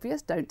state the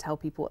obvious, don't tell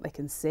people what they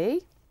can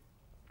see.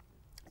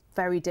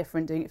 Very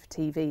different doing it for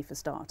TV, for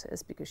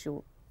starters, because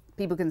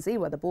people can see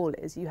where the ball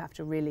is. You have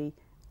to really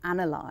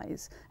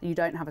analyse, and you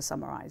don't have a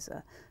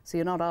summariser. So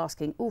you're not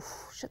asking,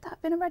 oof, should that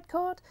have been a red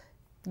card?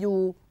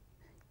 You're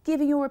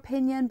giving your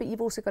opinion, but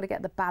you've also got to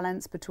get the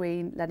balance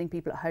between letting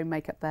people at home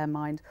make up their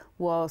mind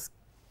whilst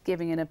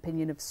giving an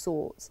opinion of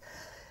sorts.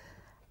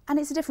 And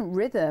it's a different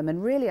rhythm,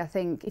 and really I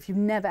think if you've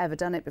never ever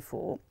done it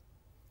before,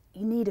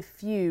 you need a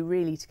few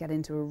really to get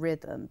into a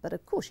rhythm, but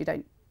of course you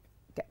don't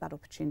get that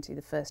opportunity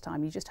the first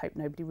time. You just hope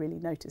nobody really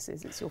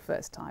notices it's your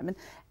first time. And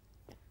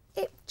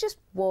it just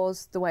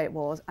was the way it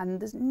was, and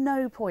there's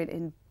no point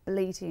in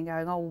bleating and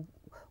going, oh,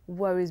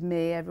 woe is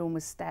me, everyone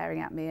was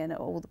staring at me and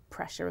all the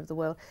pressure of the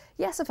world.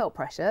 Yes, I felt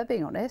pressure,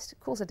 being honest, of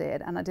course I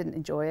did, and I didn't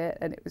enjoy it,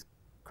 and it was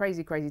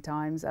crazy, crazy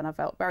times, and I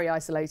felt very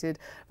isolated,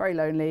 very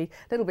lonely,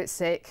 a little bit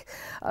sick,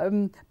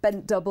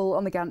 bent double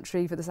on the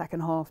gantry for the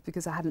second half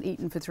because I hadn't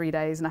eaten for 3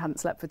 days and I hadn't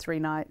slept for 3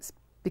 nights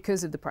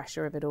because of the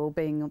pressure of it all,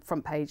 being on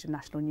front page of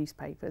national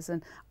newspapers.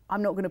 And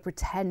I'm not going to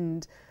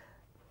pretend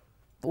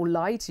or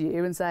lie to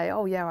you and say,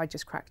 oh yeah, I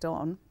just cracked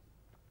on.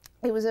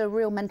 It was a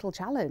real mental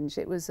challenge.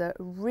 It was a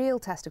real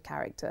test of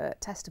character,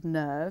 test of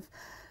nerve,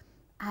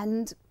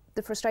 and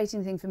the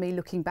frustrating thing for me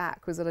looking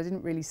back was that I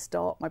didn't really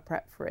start my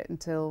prep for it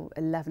until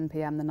 11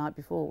 p.m. the night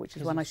before, which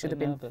is when I should have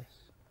been. Nervous.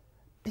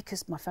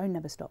 Because my phone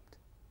never stopped.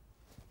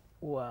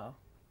 Wow.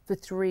 For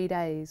 3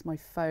 days, my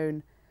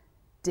phone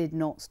did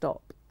not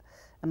stop.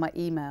 And my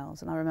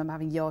emails, and I remember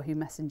having Yahoo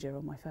Messenger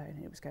on my phone,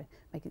 and it was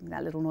making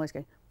that little noise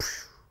going,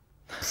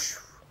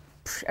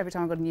 every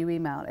time I got a new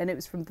email. And it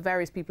was from the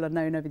various people I'd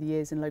known over the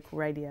years in local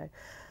radio.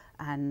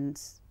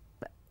 And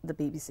the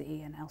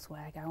BBC and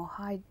elsewhere, I go, oh,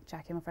 hi,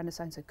 Jackie, I'm a friend of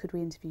so-and-so, could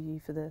we interview you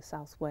for the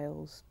South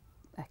Wales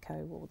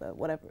Echo or the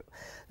whatever,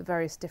 the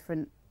various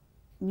different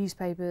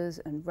newspapers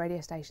and radio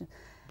stations.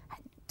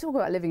 Talk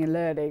about living and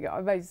learning. I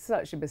made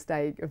such a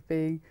mistake of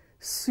being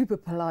super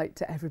polite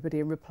to everybody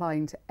and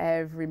replying to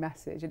every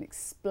message and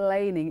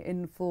explaining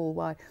in full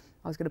why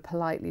I was going to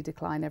politely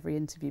decline every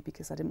interview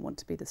because I didn't want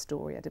to be the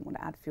story, I didn't want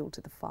to add fuel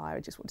to the fire, I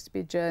just wanted to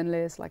be a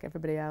journalist like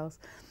everybody else.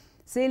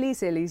 Silly,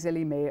 silly,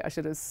 silly me. I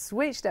should have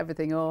switched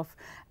everything off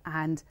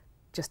and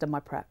just done my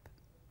prep.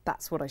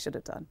 That's what I should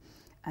have done.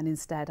 And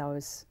instead I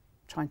was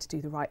trying to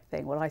do the right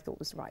thing, what I thought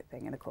was the right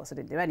thing. And of course I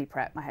didn't do any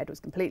prep. My head was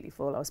completely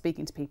full. I was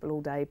speaking to people all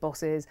day,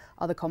 bosses,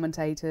 other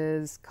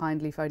commentators,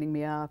 kindly phoning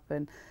me up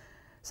and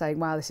saying,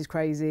 wow, this is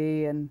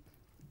crazy. And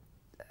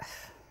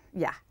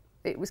yeah,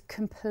 it was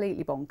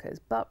completely bonkers.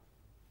 But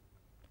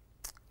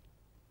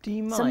do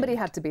you mind? Somebody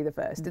had to be the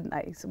first, didn't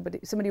they?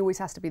 Somebody always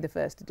has to be the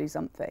first to do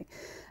something.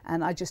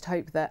 And I just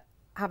hope that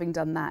having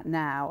done that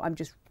now, I'm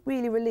just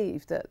really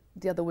relieved that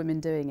the other women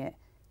doing it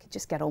can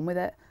just get on with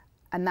it.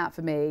 And that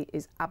for me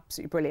is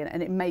absolutely brilliant.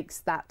 And it makes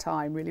that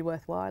time really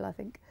worthwhile, I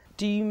think.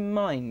 Do you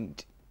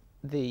mind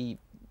the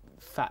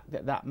fact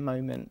that that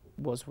moment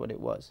was what it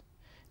was?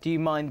 Do you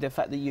mind the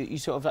fact that you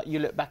sort of like, you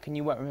look back and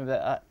you won't remember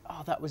that,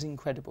 oh, that was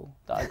incredible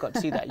that I got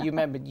to see that? You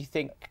remember and you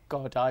think,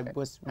 God, I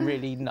was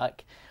really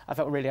like, I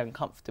felt really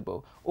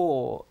uncomfortable.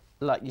 Or,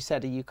 like you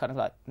said, are you kind of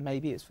like,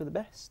 maybe it's for the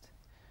best?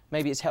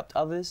 Maybe it's helped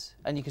others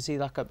and you can see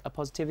like a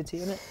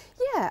positivity in it?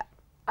 Yeah,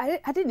 I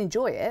didn't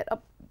enjoy it,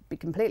 I'll be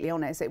completely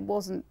honest. It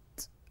wasn't,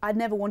 I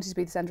never wanted to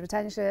be the centre of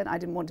attention. I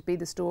didn't want to be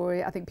the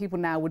story. I think people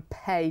now would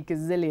pay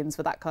gazillions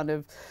for that kind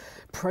of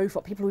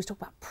profile. People always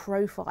talk about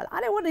profile. I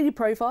don't want any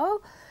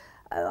profile.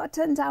 I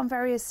turned down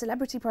various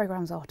celebrity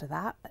programmes after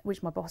that,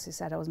 which my bosses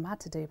said I was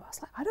mad to do. But I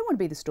was like, I don't want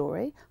to be the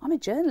story. I'm a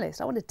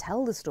journalist. I want to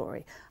tell the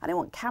story. I don't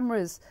want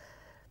cameras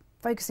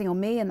focusing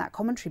on me in that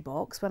commentary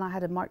box when I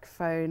had a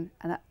microphone.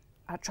 And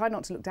I tried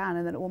not to look down.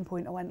 And then at one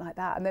point I went like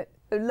that. And there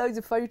are loads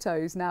of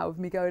photos now of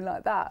me going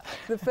like that.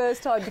 For the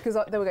first time, because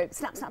they were going,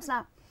 snap, snap,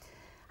 snap.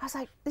 I was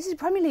like, this is a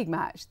Premier League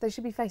match. They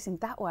should be facing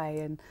that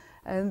way.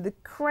 And the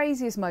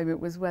craziest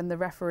moment was when the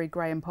referee,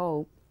 Graham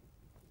Poll,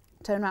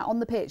 turned around on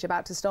the pitch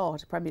about to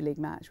start a Premier League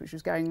match, which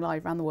was going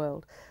live around the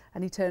world.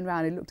 And he turned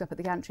around and looked up at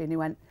the gantry and he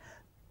went,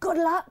 good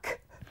luck.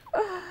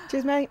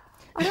 Cheers, mate.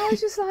 And I was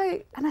just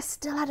like, and I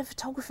still had a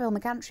photographer on the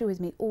gantry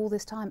with me all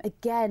this time,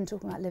 again,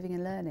 talking about living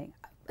and learning.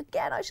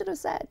 Again, I should have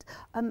said,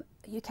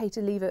 UK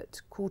to leave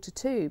at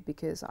 1:45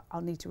 because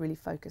I'll need to really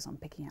focus on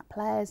picking out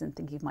players and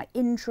thinking of my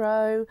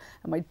intro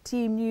and my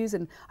team news.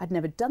 And I'd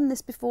never done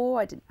this before.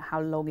 I didn't know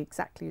how long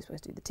exactly you're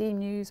supposed to do the team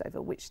news,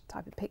 over which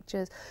type of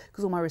pictures,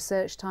 because all my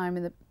research time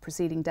in the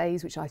preceding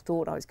days, which I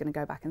thought I was going to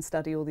go back and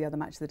study all the other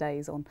match of the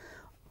days on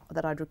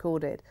that I'd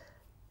recorded,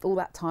 all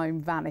that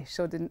time vanished,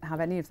 so I didn't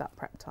have any of that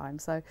prep time.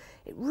 So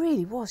it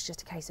really was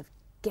just a case of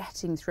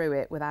getting through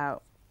it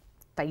without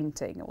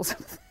fainting or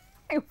something.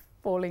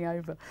 Falling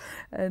over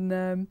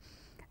and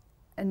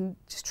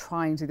just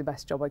trying to do the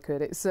best job I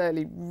could. It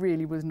certainly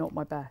really was not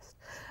my best,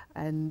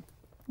 and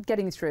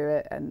getting through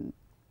it and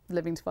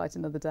living to fight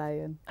another day.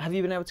 And have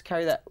you been able to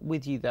carry that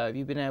with you though? Have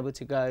you been able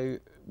to go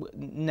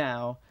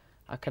now?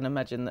 I can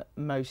imagine that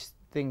most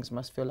things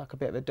must feel like a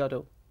bit of a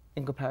doddle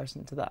in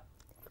comparison to that.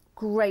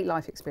 Great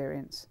life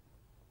experience.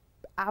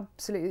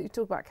 Absolutely, you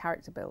talk about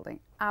character building.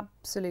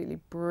 Absolutely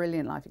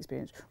brilliant life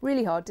experience.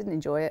 Really hard, didn't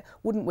enjoy it.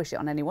 Wouldn't wish it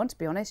on anyone, to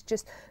be honest.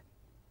 Just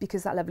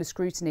because that level of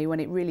scrutiny when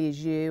it really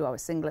is you. I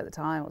was single at the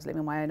time, I was living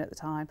on my own at the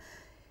time.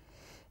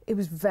 It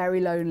was very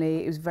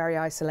lonely, it was very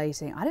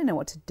isolating. I didn't know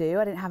what to do.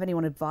 I didn't have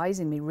anyone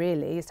advising me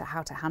really as to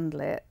how to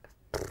handle it.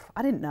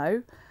 I didn't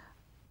know.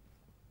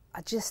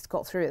 I just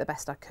got through it the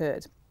best I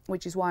could,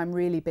 which is why I'm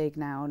really big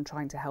now on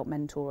trying to help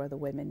mentor other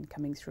women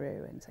coming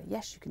through and say,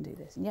 yes, you can do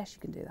this and yes,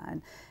 you can do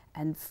that.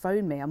 And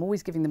phone me. I'm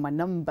always giving them my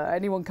number.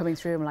 Anyone coming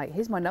through, I'm like,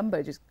 here's my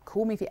number. Just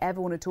call me if you ever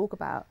want to talk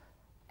about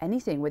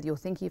anything, whether you're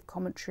thinking of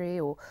commentary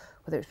or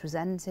whether it's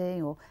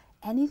presenting or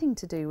anything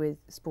to do with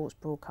sports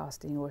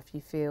broadcasting, or if you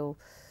feel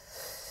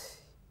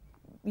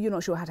you're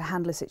not sure how to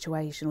handle a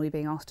situation or you're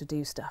being asked to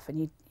do stuff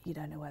and you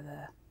don't know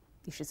whether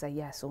you should say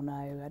yes or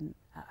no. And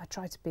I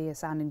try to be a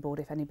sounding board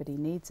if anybody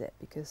needs it,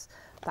 because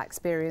that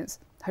experience,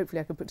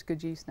 hopefully I can put to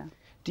good use now.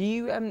 Do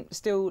you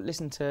still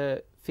listen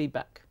to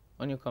feedback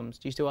on your comms?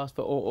 Do you still ask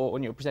for, or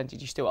on your presenting,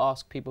 do you still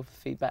ask people for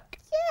feedback?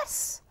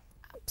 Yes!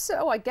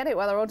 So I get it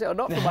whether I want it or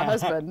not from my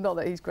husband. Not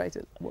that he's great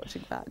at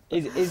watching back.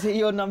 Is he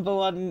your number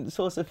one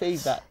source of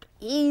feedback?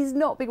 He's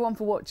not a big one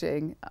for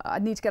watching. I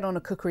need to get on a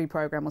cookery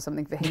programme or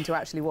something for him to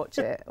actually watch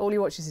it. All he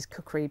watches is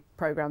cookery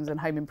programmes and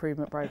home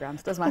improvement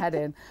programmes. Does my head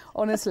in.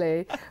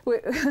 Honestly,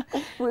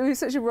 we're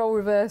such a role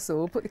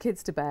reversal. Put the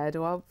kids to bed,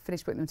 or I'll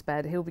finish putting them to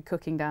bed. He'll be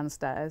cooking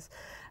downstairs,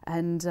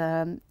 and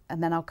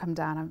then I'll come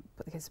down and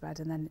put the kids to bed,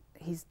 and then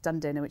he's done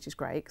dinner, which is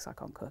great because I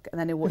can't cook. And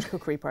then he'll watch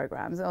cookery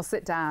programmes, and I'll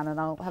sit down and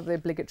I'll have the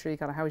obligatory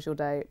kind of, how was your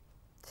day?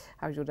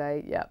 How was your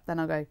day? Yeah. Then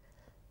I'll go,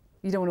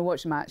 you don't want to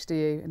watch the match, do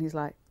you? And he's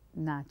like,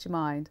 nah, do you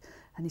mind?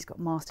 And he's got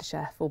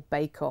MasterChef or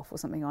Bake Off or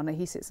something on.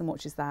 He sits and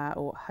watches that,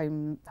 or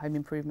home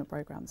improvement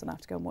programmes, and I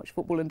have to go and watch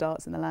football and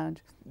darts in the lounge.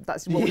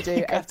 That's what we do.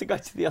 You have to go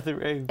to the other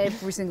room.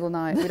 Every single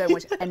night. We don't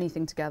watch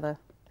anything together.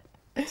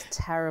 It's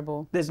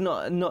terrible. There's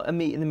not a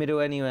meet in the middle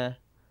anywhere?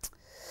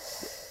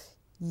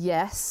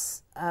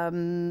 Yes.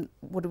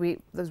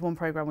 There's one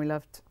programme we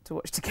loved to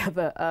watch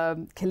together,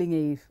 Killing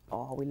Eve.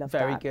 Oh, we loved that.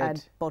 Very good.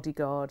 And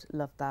Bodyguard,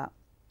 loved that.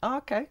 Oh,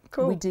 okay,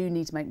 cool. We do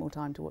need to make more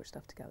time to watch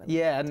stuff together.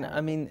 Yeah, and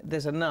I mean,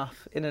 there's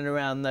enough in and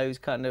around those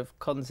kind of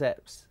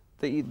concepts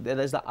that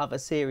there's that other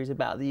series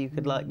about that you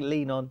could like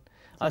lean on.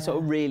 I sort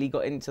of really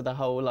got into the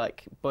whole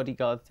like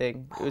Bodyguard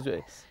thing.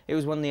 It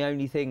was one of the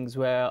only things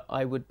where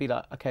I would be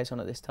like, okay, it's on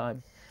at this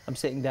time. I'm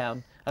sitting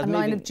down. And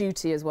Line of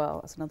Duty as well.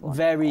 That's another one.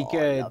 Very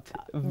good.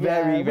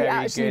 Very we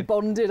actually good.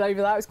 bonded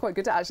over that. It was quite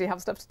good to actually have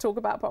stuff to talk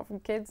about apart from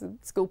kids and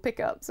school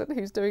pickups and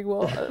who's doing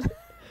what.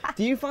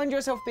 Do you find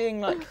yourself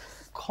being like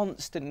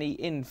constantly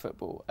in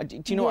football?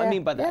 Do you know what I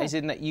mean by that? As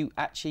in that you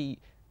actually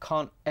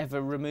can't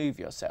ever remove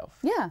yourself?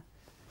 Yeah.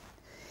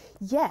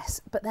 Yes,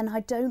 but then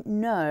I don't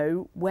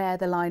know where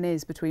the line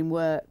is between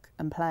work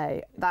and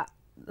play. That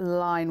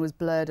line was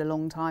blurred a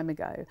long time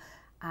ago.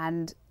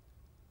 And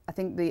I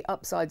think the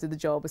upsides of the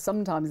job, or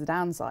sometimes the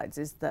downsides,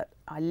 is that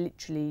I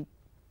literally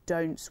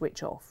don't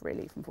switch off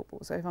really from football.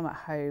 So if I'm at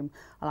home,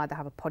 I'll either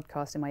have a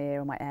podcast in my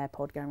ear or my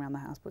AirPod going around the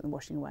house, putting the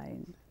washing away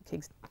and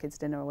kids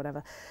dinner or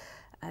whatever,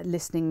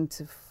 listening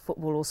to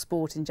football or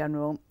sport in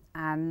general.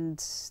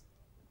 And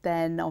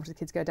then after the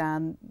kids go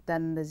down,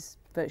 then there's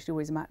virtually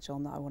always a match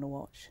on that I want to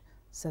watch.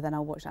 So then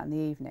I'll watch that in the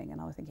evening, and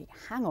I was thinking,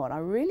 hang on, I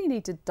really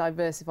need to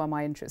diversify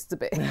my interests a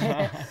bit.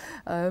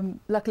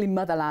 Luckily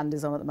Motherland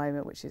is on at the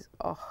moment, which is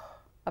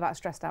about a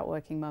stressed out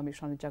working mum who's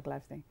trying to juggle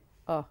everything.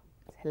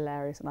 It's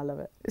hilarious and I love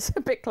it. It's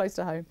a bit close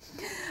to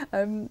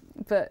home.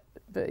 But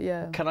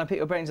yeah. Can I pick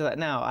your brains on that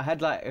now? I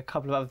had like a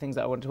couple of other things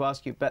that I wanted to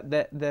ask you, but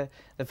the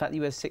fact that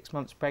you were 6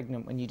 months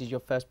pregnant when you did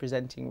your first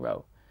presenting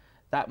role,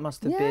 that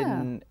must have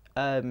been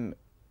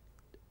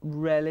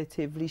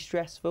relatively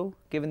stressful,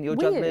 given you're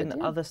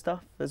juggling other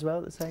stuff as well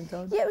at the same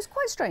time? Yeah, it was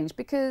quite strange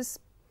because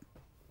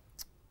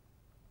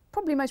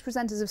probably most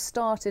presenters have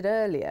started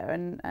earlier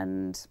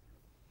and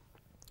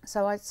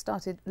so I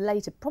started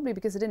later, probably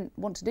because I didn't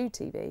want to do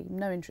TV,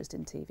 no interest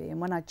in TV. And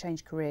when I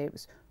changed career, it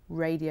was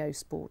radio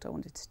sport I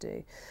wanted to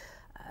do,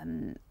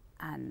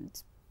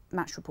 and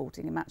match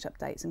reporting and match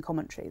updates and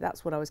commentary.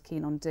 That's what I was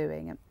keen on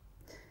doing. And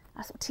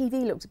I thought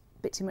TV looked a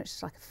bit too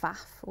much like a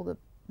faff, all the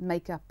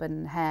makeup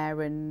and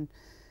hair and,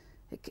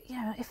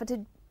 if I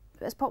did,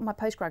 as part of my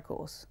postgrad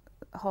course,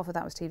 half of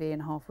that was TV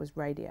and half was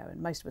radio,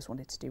 and most of us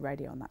wanted to do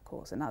radio on that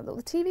course. And I thought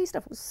the TV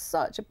stuff was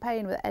such a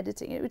pain with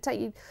editing. It would take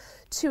you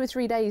 2 or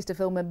 3 days to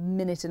film a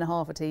minute and a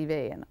half of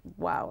TV, and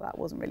wow, that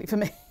wasn't really for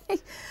me.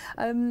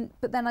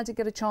 But then I did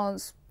get a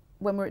chance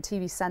when we were at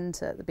TV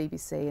Centre at the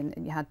BBC, and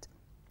you had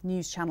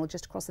news channel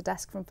just across the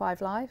desk from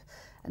 5 Live,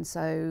 and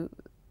so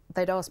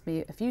they'd asked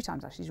me a few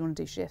times actually, do you want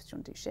to do shifts? Do you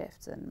want to do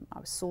shifts? And I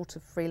was sort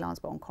of freelance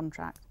but on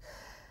contract,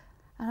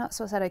 and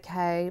so I said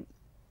okay.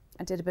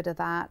 I did a bit of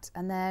that,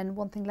 and then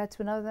one thing led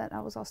to another, that I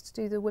was asked to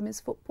do the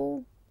women's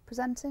football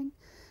presenting,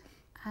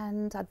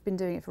 and I'd been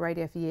doing it for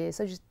radio for years,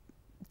 so I just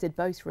did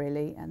both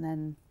really, and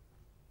then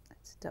I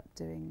ended up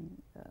doing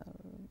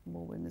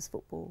more women's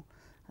football,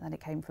 and then it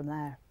came from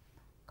there.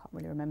 Can't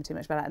really remember too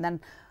much about it. And then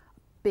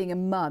being a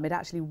mum, it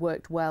actually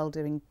worked well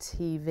doing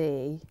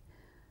TV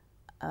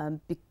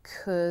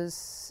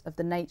because of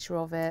the nature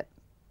of it.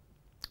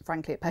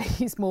 Frankly, it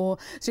pays more,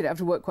 so you don't have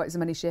to work quite so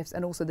many shifts,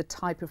 and also the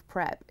type of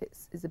prep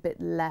is a bit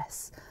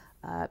less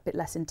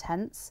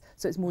intense,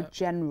 so it's more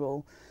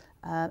general.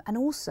 And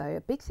also, a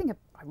big thing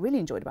I really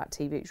enjoyed about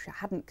TV, which I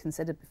hadn't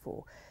considered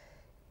before,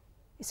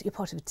 is that you're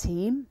part of a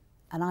team,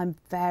 and I'm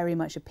very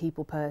much a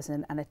people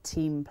person and a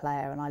team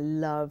player, and I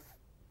love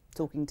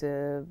talking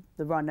to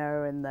the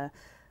runner and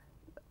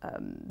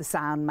the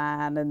sound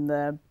man and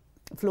the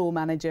floor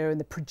manager and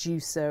the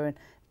producer, and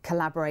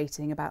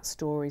collaborating about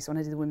stories. So when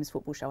I did the women's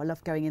football show, I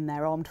loved going in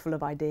there armed full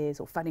of ideas,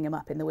 or phoning them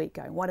up in the week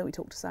going, why don't we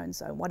talk to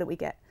so-and-so, and why don't we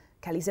get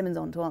Kelly Simmons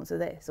on to answer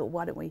this, or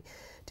why don't we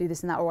do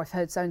this and that, or I've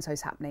heard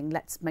so-and-so's happening,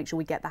 let's make sure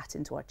we get that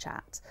into our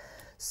chat.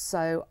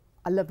 So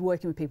I loved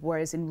working with people,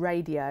 whereas in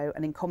radio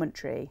and in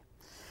commentary,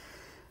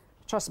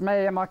 trust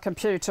me and my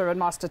computer and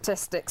my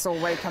statistics all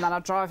week, and then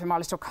I'd drive in my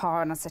little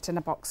car and I'd sit in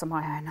a box on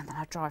my own, and then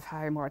I'd drive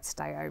home or I'd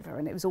stay over,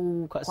 and it was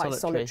all quite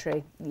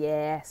solitary.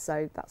 Yeah,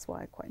 so that's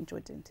why I quite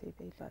enjoyed doing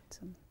TV.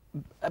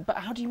 But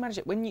how do you manage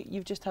it when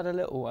you've just had a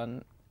little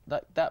one?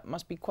 That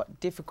must be quite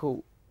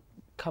difficult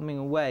coming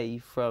away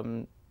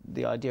from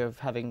the idea of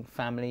having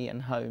family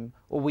and home,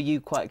 or were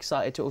you quite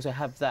excited to also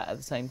have that at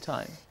the same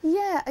time?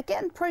 Yeah,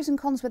 again, pros and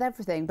cons with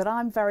everything, but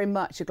I'm very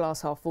much a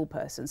glass half full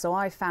person, so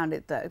I found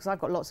it that, because I've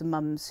got lots of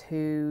mums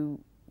who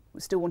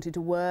still wanted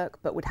to work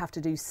but would have to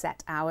do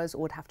set hours,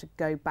 or would have to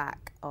go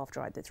back after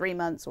I did 3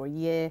 months or a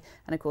year,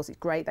 and of course it's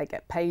great, they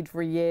get paid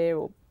for a year,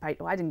 or I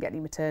didn't get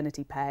any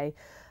maternity pay.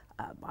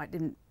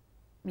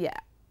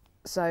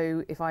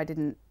 So if I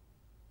didn't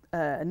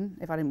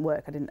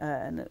work, I didn't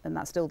earn, and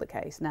that's still the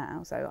case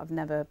now. So I've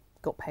never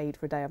got paid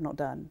for a day I've not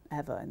done,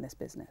 ever, in this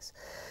business.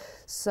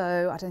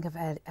 So I don't think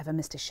I've ever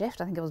missed a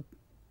shift. I think I was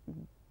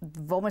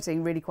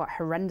vomiting really quite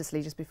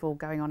horrendously just before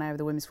going on air with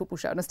the women's football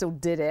show, and I still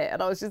did it.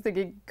 And I was just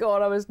thinking,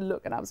 God, I was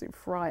looking absolute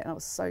fright, and I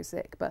was so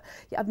sick. But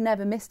yeah, I've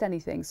never missed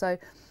anything. So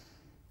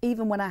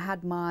even when I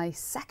had my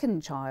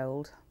second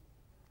child,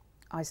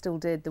 I still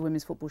did the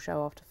women's football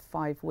show after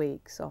 5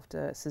 weeks,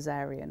 after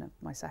caesarean of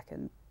my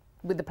second,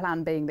 with the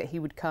plan being that he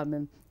would come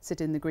and sit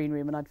in the green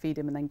room and I'd feed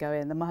him and then go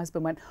in. And my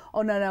husband went,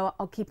 oh, no,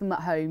 I'll keep him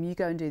at home. You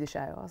go and do the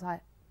show. I was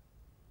like,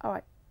 all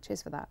right,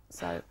 cheers for that.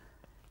 So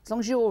as long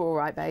as you're all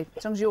right, babe,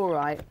 as long as you're all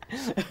right.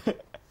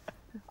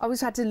 I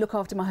always had to look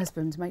after my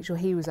husband to make sure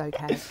he was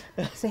okay.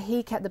 So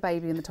he kept the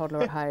baby and the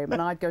toddler at home,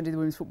 and I'd go and do the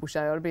women's football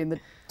show. I'd be in the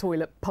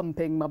toilet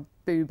pumping my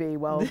boobie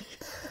while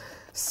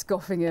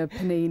scoffing a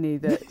panini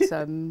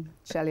that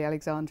Shelley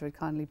Alexander had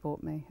kindly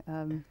bought me.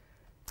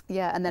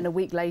 Yeah, and then a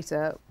week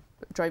later,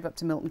 drove up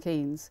to Milton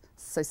Keynes.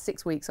 So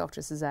 6 weeks after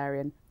a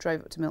caesarean,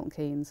 drove up to Milton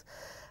Keynes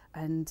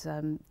and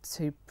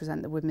to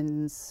present the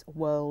women's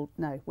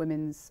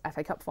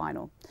FA Cup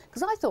final.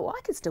 Because I thought, well,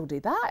 I could still do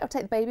that. I'll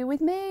take the baby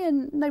with me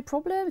and no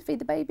problem, feed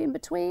the baby in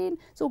between.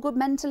 It's all good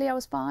mentally, I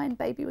was fine,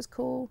 baby was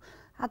cool.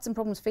 Had some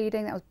problems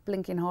feeding, that was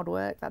blinking hard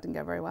work, that didn't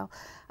go very well.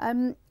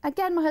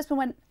 Again, my husband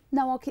went,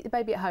 no, I'll keep the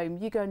baby at home,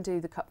 you go and do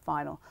the cup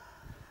final.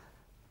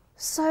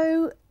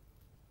 So,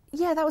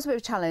 yeah, that was a bit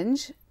of a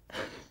challenge.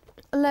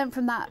 I learned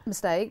from that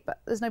mistake,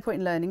 but there's no point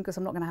in learning because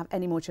I'm not going to have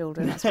any more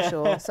children, that's for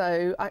sure.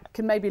 So I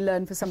can maybe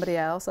learn for somebody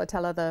else. I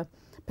tell other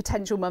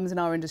potential mums in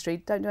our industry,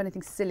 don't do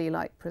anything silly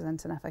like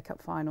present an FA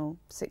Cup final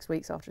 6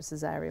 weeks after a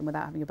caesarean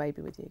without having your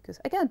baby with you. Because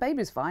again, the baby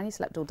was fine. He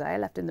slept all day. I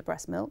left in the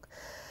breast milk.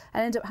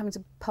 And I ended up having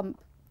to pump.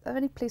 Are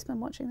any policemen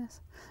watching this?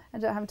 I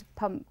ended up having to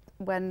pump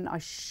when I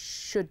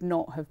should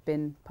not have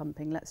been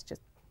pumping. Let's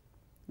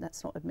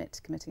not admit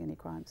to committing any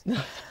crimes.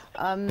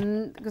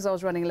 Because I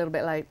was running a little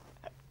bit late.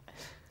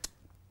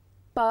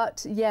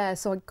 But yeah,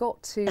 so I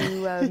got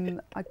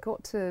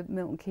to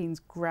Milton Keynes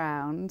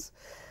ground,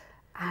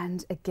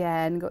 and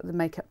again got the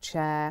makeup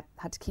chair.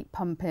 Had to keep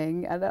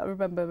pumping, and I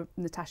remember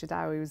Natasha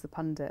Dowie was the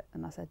pundit,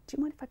 and I said, "Do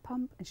you mind if I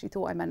pump?" And she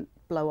thought I meant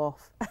blow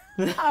off.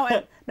 I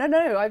went,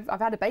 "No,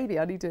 I've had a baby.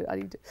 I need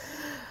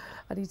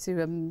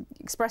to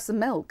express some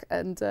milk."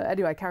 And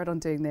anyway, I carried on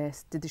doing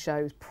this, did the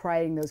shows,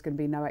 praying there was going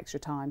to be no extra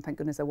time. Thank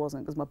goodness there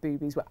wasn't, because my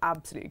boobies were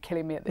absolutely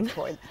killing me at this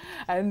point.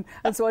 and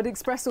so I'd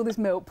expressed all this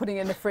milk, putting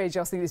it in the fridge.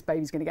 I was thinking this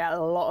baby's going to get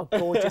a lot of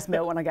gorgeous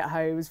milk when I get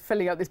home. I was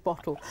filling up this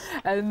bottle.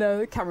 And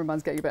the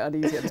cameraman's getting a bit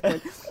uneasy at this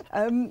point.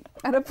 And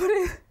I put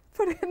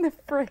it in the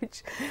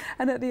fridge.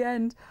 And at the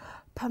end,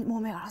 pumped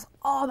more milk. I was like,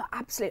 oh, the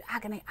absolute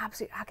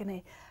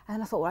agony.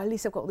 And I thought, well, at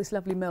least I've got all this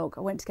lovely milk.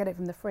 I went to get it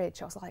from the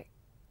fridge. I was like,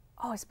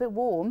 oh, it's a bit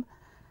warm.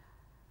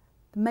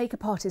 The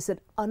makeup artist had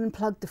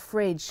unplugged the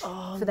fridge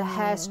for the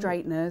hair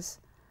straighteners,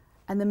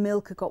 and the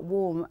milk had got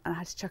warm, and I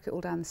had to chuck it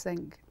all down the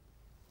sink.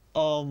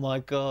 Oh my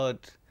God.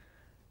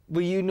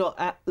 Were you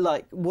not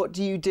what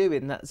do you do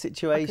in that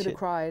situation? I could have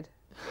cried.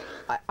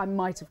 I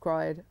might have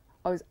cried.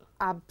 I was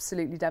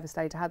absolutely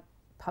devastated.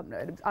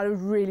 I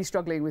was really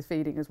struggling with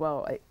feeding as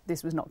well.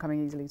 This was not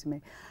coming easily to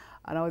me.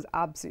 And I was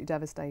absolutely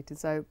devastated.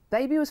 So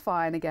baby was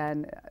fine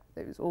again.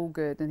 It was all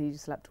good, and he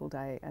just slept all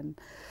day.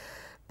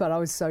 But I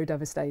was so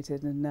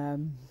devastated, and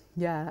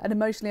and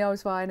emotionally I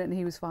was fine, and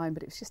he was fine.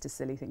 But it was just a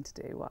silly thing to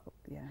do. Well,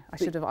 yeah, I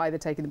should have either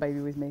taken the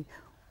baby with me,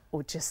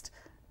 or just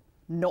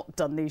not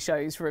done these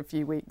shows for a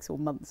few weeks or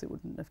months. It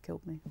wouldn't have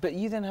killed me. But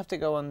you then have to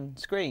go on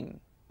screen.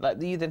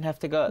 Like, you then have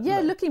to go. Yeah,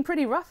 looking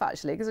pretty rough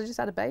actually, because I just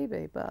had a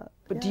baby. But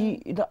yeah. Do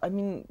you? I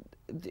mean,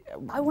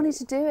 I wanted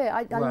to do it.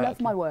 I love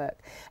my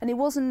work, and it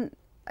wasn't.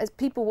 As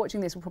people watching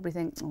this will probably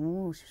think,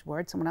 oh, she's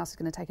worried someone else is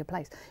going to take her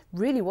place.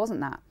 Really wasn't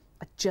that.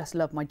 I just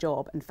loved my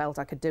job and felt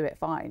I could do it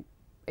fine.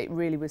 It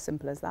really was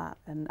simple as that.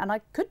 And I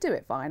could do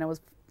it fine. I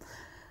was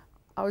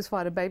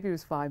fine, and baby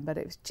was fine, but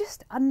it was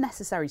just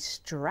unnecessary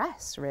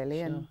stress, really.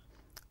 Sure. And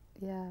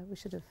yeah, I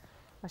should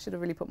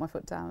have really put my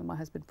foot down with my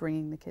husband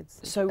bringing the kids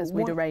as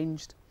we'd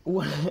arranged.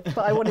 But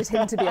I wanted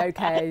him to be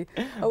okay.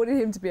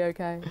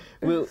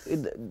 We'll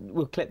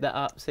clip that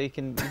up so you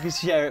can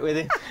share it with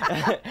him.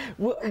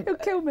 He'll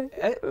kill me.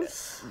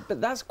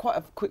 But that's quite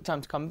a quick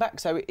time to come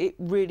back. So it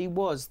really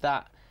was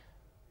that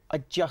I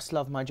just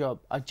love my job.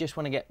 I just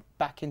want to get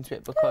back into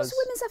it because... It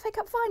was Women's FA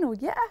Cup final,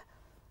 yeah.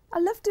 I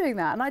love doing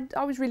that, and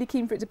I was really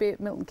keen for it to be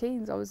at Milton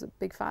Keynes. I was a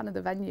big fan of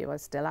the venue. I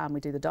still am. We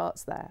do the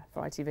darts there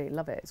for ITV.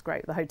 Love it. It's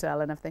great, the hotel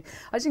and everything.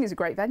 I just think it's a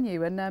great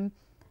venue, and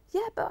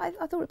yeah, but I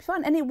thought it'd be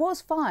fun, and it was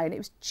fine. It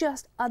was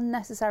just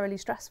unnecessarily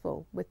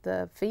stressful with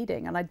the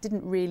feeding, and I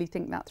didn't really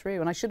think that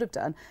through, and I should have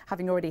done.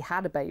 Having already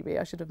had a baby,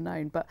 I should have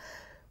known, but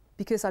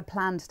because I'd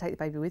planned to take the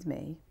baby with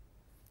me,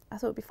 I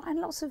thought it'd be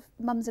fine. Lots of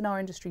mums in our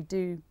industry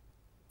do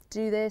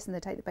this, and they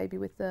take the baby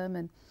with them,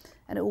 and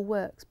it all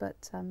works.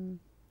 But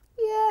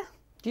yeah,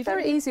 there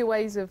are easier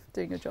ways of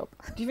doing a job.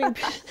 Do you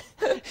think?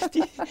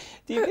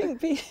 do you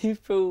think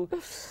people?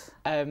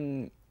 I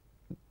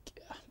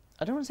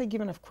don't want to say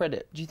give enough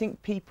credit. Do you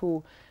think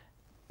people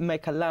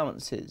make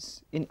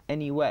allowances in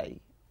any way,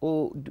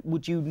 or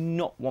would you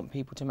not want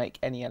people to make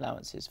any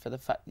allowances for the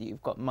fact that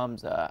you've got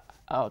mums that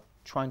are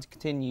trying to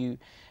continue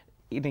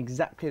in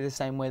exactly the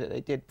same way that they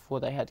did before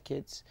they had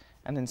kids,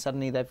 and then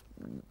suddenly they've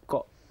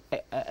got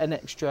an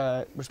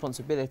extra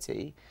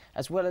responsibility,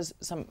 as well as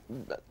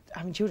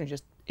having children?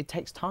 Just, it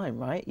takes time,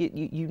 right?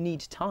 You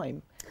need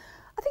time.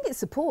 I think it's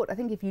support. I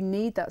think if you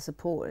need that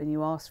support and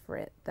you ask for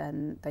it,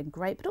 then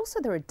great. But also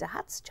there are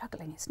dads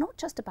juggling. It's not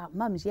just about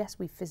mums. Yes,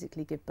 we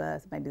physically give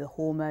birth, maybe the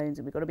hormones,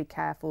 and we've got to be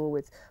careful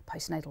with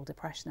postnatal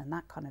depression and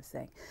that kind of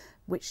thing,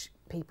 which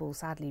people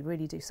sadly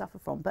really do suffer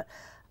from. But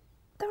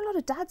there are a lot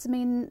of dads. I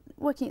mean,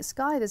 working at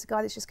Sky, there's a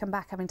guy that's just come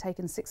back having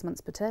taken 6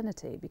 months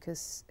paternity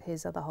because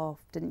his other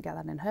half didn't get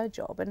that in her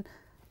job. And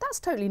that's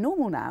totally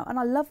normal now. And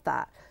I love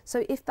that.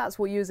 So if that's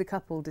what you as a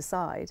couple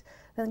decide,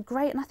 then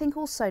great. And I think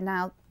also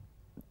now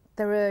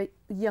there are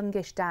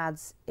youngish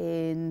dads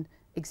in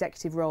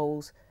executive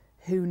roles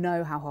who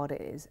know how hard it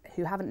is,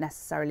 who haven't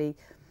necessarily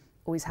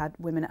always had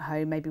women at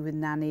home, maybe with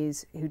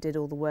nannies who did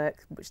all the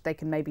work, which they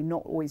can maybe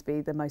not always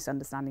be the most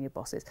understanding of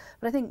bosses.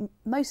 But I think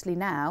mostly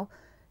now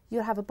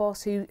you'll have a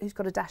boss who's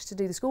got a dash to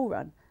do the school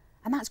run.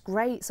 And that's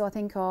great. So I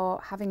think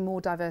having more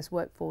diverse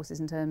workforces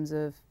in terms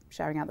of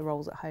sharing out the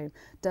roles at home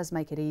does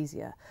make it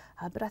easier.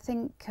 But I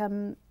think,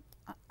 and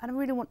I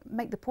really want to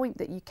make the point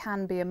that you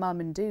can be a mum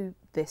and do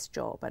this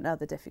job and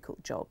other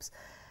difficult jobs.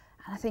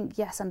 And I think,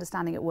 yes,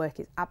 understanding at work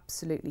is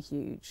absolutely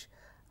huge.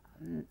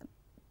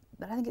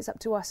 But I think it's up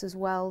to us as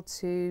well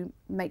to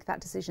make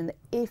that decision that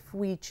if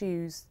we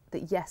choose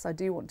that, yes, I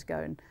do want to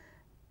go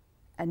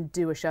and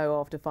do a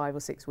show after 5 or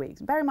 6 weeks.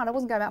 Bear in mind, I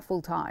wasn't going back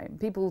full time.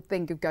 People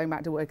think of going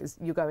back to work as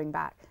you're going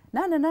back.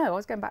 No. I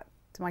was going back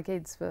to my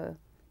kids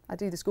I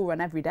do the school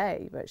run every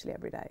day, virtually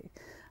every day,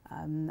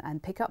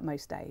 and pick up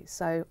most days.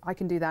 So I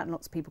can do that and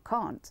lots of people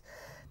can't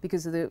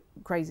because of the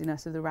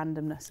craziness of the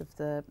randomness of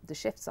the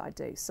shifts I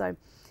do. So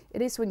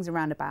it is swings and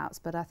roundabouts,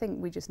 but I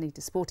think we just need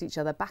to support each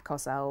other, back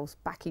ourselves,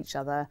 back each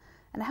other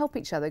and help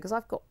each other, because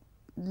I've got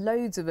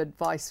loads of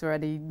advice for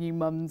any new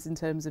mums in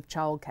terms of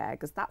childcare,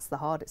 because that's the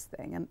hardest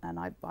thing, and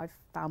I've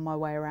found my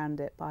way around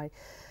it by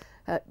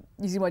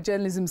using my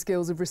journalism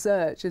skills of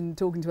research and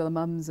talking to other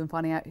mums and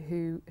finding out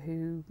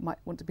who might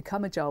want to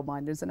become a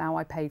childminder. So now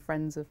I pay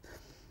friends of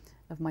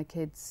my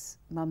kids'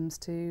 mums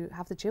to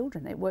have the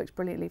children. It works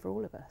brilliantly for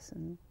all of us,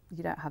 and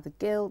you don't have the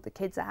guilt, the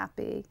kids are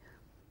happy.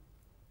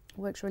 It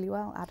works really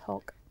well, ad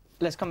hoc.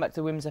 Let's come back to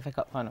the Women's FA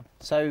Cup final.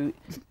 So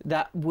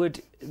that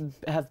would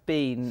have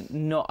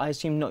been I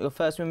assume not your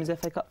first Women's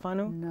FA Cup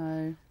final?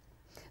 No.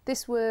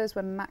 This was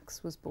when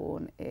Max was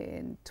born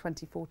in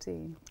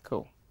 2014.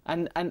 Cool.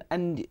 And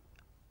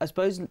I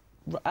suppose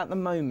at the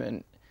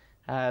moment,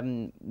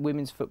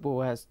 women's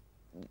football has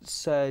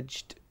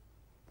surged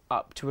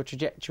up to a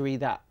trajectory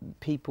that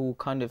people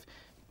kind of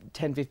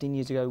 10, 15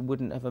 years ago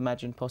wouldn't have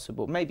imagined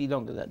possible. Maybe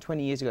longer than that.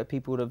 20 years ago,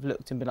 people would have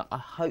looked and been like, I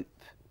hope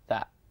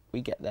that we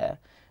get there.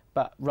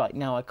 But right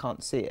now I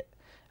can't see it.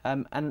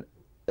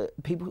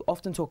 People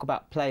often talk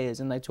about players,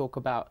 and they talk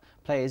about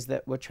players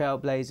that were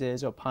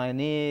trailblazers or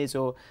pioneers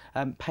or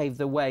paved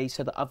the way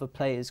so that other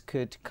players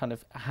could kind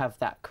of have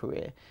that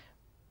career.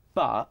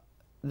 But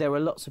there were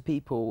lots of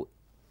people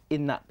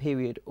in that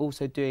period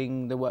also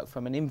doing the work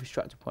from an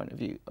infrastructure point of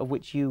view, of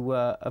which you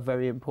were a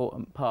very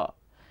important part.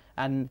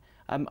 And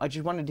I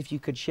just wondered if you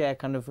could share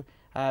kind of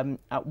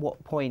at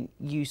what point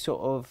you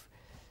sort of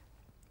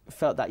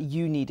felt that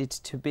you needed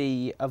to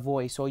be a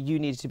voice, or you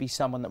needed to be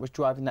someone that was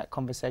driving that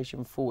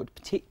conversation forward,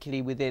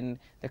 particularly within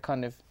the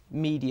kind of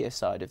media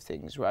side of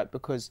things, right?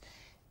 Because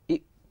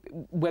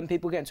when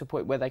people get to a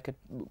point where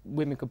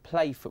women could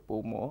play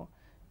football more,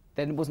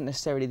 then it wasn't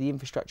necessarily the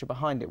infrastructure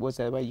behind it, was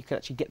there, where you could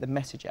actually get the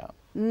message out?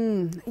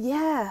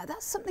 Yeah,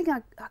 that's something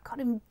I got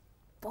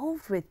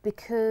involved with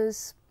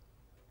because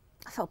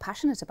I felt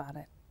passionate about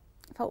it.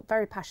 I felt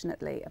very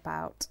passionately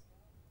about...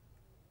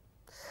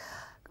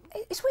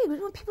 It's weird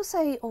when people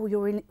say, oh,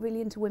 you're really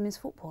into women's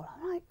football.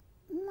 I'm like,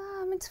 no,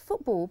 I'm into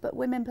football, but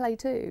women play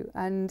too,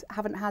 and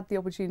haven't had the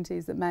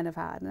opportunities that men have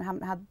had, and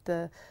haven't had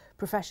the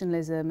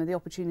professionalism and the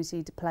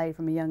opportunity to play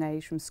from a young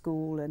age, from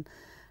school and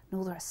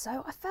all the rest.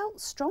 So I felt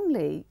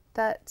strongly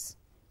that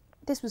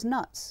this was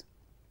nuts.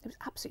 It was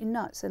absolutely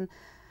nuts. And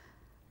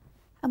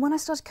when I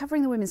started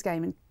covering the women's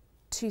game in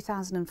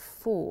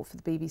 2004 for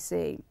the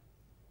BBC,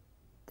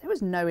 there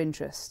was no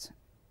interest,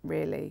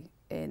 really,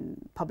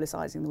 in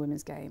publicising the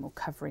women's game or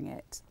covering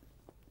it.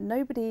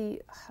 Nobody,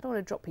 I don't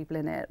want to drop people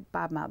in it,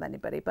 badmouth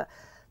anybody, but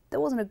there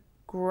wasn't a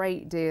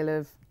great deal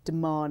of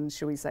demand,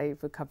 shall we say,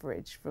 for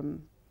coverage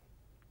from...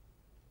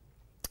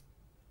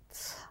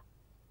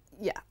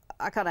 Yeah,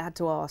 I kind of had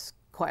to ask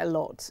quite a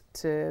lot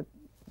to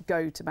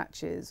go to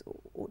matches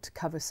or to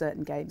cover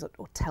certain games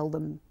or tell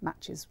them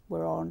matches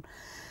were on.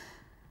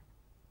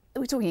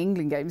 We're talking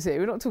England games here,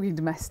 we're not talking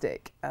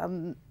domestic.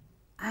 And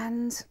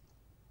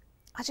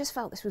I just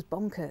felt this was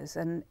bonkers,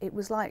 and it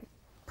was like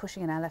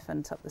pushing an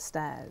elephant up the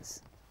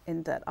stairs,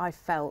 in that I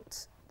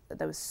felt that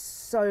there was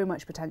so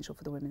much potential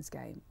for the women's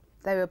game.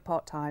 They were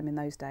part-time in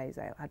those days,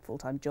 they had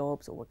full-time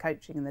jobs or were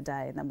coaching in the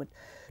day and then would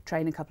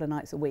train a couple of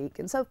nights a week.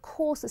 And so, of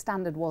course, the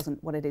standard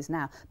wasn't what it is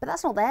now. But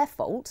that's not their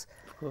fault.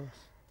 Of course.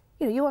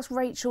 You know, you ask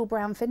Rachel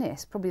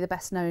Brown-Finnis, probably the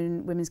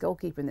best-known women's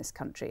goalkeeper in this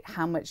country,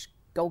 how much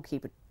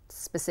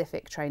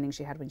goalkeeper-specific training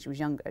she had when she was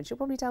younger, and she'll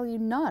probably tell you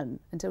none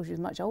until she was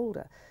much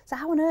older. So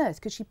how on earth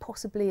could she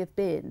possibly have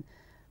been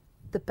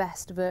the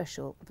best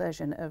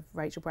version of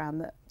Rachel Brown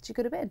that she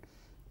could have been?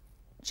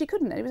 She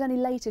couldn't. It was only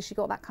later she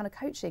got that kind of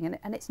coaching,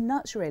 and it's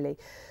nuts, really.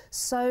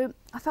 So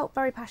I felt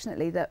very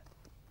passionately that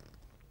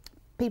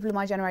people in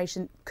my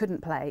generation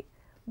couldn't play.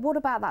 What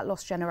about that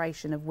lost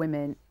generation of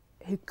women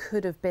who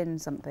could have been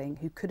something,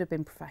 who could have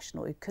been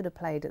professional, who could have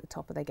played at the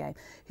top of their game,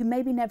 who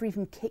maybe never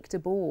even kicked a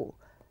ball,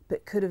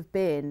 but could have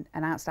been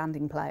an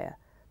outstanding player.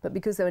 But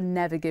because they were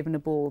never given a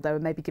ball, they were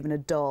maybe given a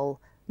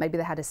doll, maybe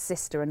they had a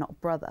sister and not a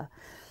brother.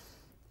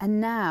 And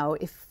now,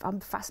 if I'm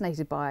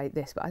fascinated by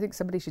this, but I think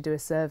somebody should do a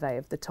survey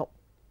of the top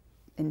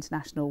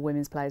international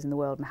women's players in the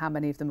world and how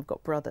many of them have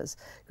got brothers,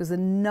 because the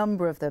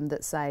number of them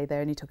that say they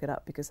only took it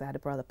up because they had a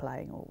brother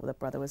playing or the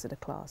brother was at a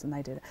class and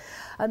they did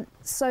it.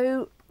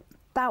 So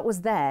that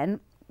was then,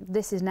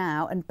 this is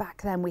now, and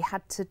back then we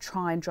had to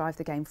try and drive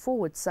the game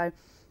forward. So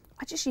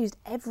I just used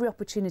every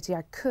opportunity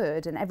I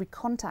could and every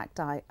contact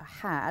I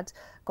had,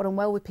 got on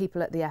well with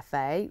people at the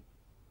FA,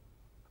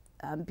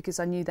 because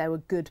I knew there were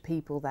good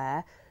people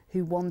there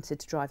who wanted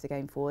to drive the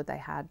game forward. They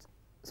had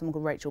someone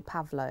called Rachel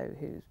Pavlo,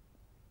 who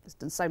has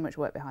done so much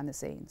work behind the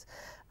scenes,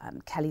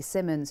 Kelly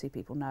Simmons, who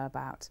people know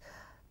about,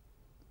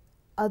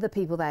 other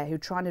people there who are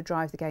trying to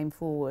drive the game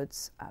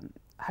forwards.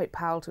 Hope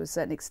Powell, to a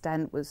certain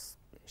extent,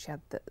 she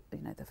had the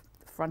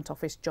front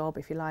office job,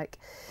 if you like.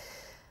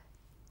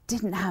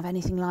 Didn't have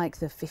anything like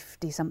the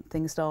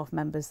 50-something staff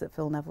members that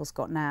Phil Neville's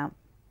got now.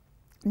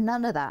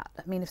 None of that.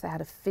 I mean, if they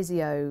had a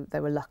physio, they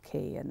were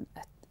lucky. And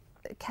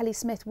Kelly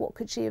Smith, what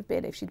could she have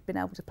been if she'd been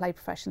able to play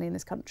professionally in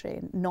this country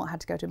and not had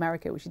to go to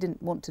America, which she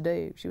didn't want to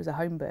do? She was a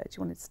home bird. She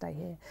wanted to stay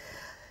here.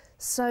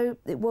 So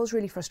it was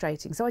really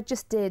frustrating. So I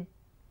just did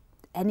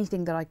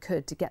anything that I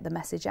could to get the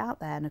message out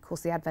there. And of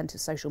course, the advent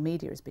of social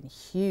media has been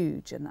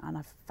huge. And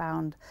I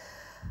found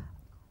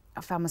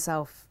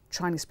myself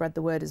trying to spread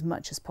the word as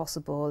much as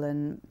possible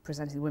and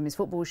presenting the Women's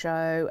Football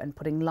Show and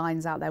putting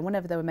lines out there.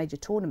 Whenever there were major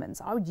tournaments,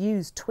 I would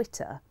use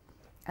Twitter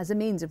as a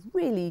means of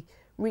really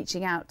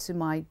reaching out to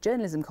my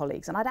journalism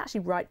colleagues, and I'd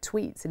actually write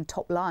tweets in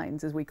top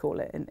lines, as we call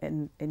it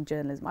in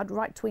journalism. I'd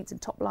write tweets in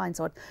top lines,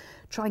 so I'd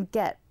try and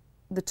get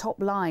the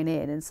top line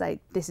in and say,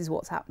 this is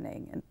what's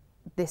happening and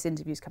this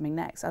interview's coming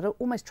next. I'd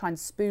almost try and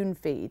spoon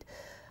feed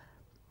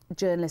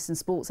journalists and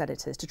sports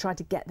editors to try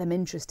to get them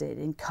interested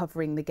in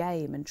covering the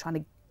game and trying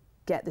to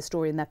get the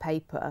story in their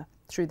paper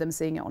through them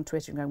seeing it on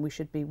Twitter and going, we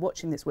should be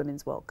watching this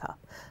Women's World Cup,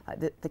 like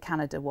the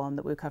Canada one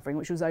that we were covering,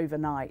 which was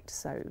overnight,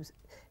 so it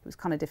was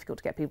kind of difficult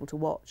to get people to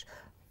watch.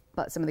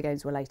 But some of the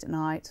games were late at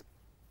night,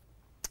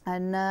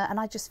 and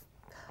I just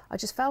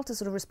felt a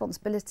sort of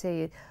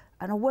responsibility,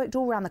 and I worked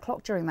all around the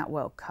clock during that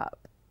World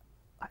Cup.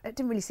 I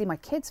didn't really see my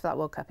kids for that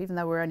World Cup, even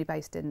though we're only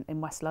based in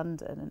West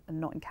London and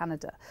not in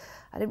Canada.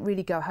 I didn't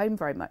really go home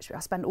very much. I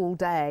spent all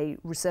day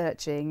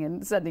researching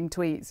and sending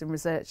tweets and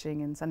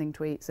researching and sending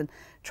tweets and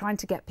trying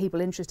to get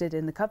people interested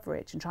in the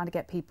coverage and trying to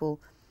get people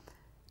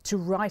to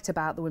write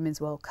about the Women's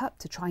World Cup,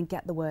 to try and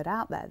get the word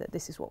out there that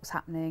this is what was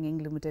happening,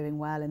 England were doing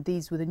well, and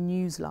these were the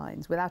news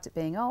lines, without it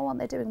being, oh, aren't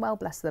they doing well,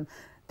 bless them.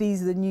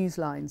 These are the news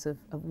lines of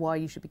why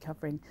you should be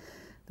covering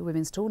the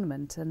women's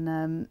tournament.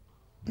 And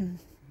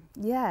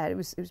yeah, it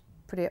was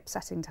pretty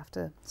upsetting to have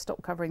to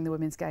stop covering the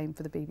women's game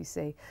for the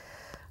BBC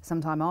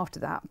sometime after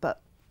that, but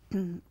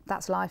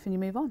that's life and you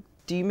move on.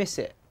 Do you miss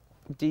it?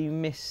 Do you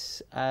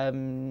miss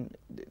covering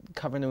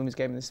the women's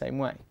game in the same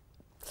way?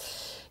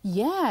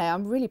 Yeah,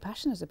 I'm really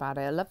passionate about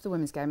it. I love the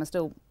women's game. I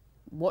still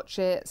watch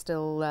it,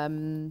 still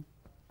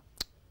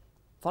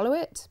follow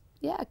it.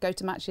 Yeah, go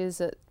to matches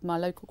at my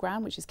local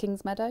ground, which is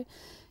Kingsmeadow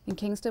in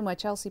Kingston, where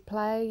Chelsea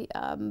play.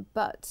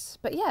 But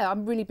yeah,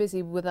 I'm really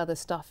busy with other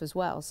stuff as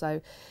well.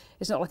 So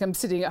it's not like I'm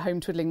sitting at home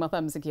twiddling my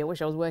thumbs thinking, I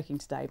wish I was working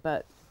today.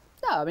 But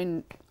no, I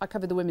mean, I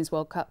covered the Women's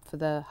World Cup for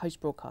the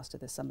host broadcaster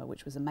this summer,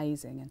 which was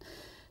amazing, and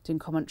doing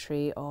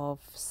commentary of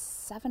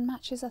 7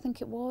 matches, I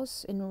think it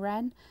was, in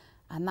Rennes.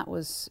 And that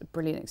was a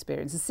brilliant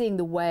experience. And seeing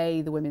the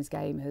way the women's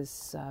game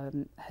has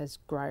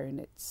grown,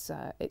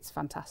 it's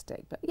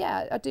fantastic. But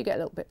yeah, I do get a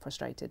little bit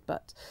frustrated.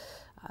 But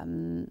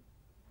yeah,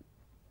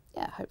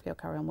 hopefully I'll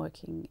carry on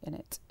working in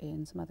it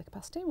in some other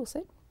capacity. We'll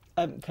see.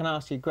 Can I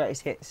ask you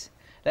greatest hits?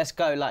 Let's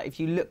go. Like, if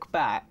you look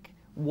back,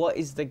 what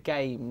is the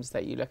games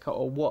that you look at,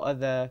 or what are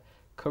the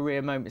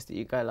career moments that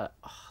you go like,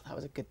 oh, that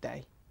was a good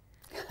day?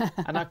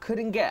 And I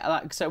couldn't get,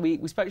 like, so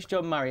we spoke to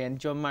John Murray, and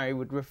John Murray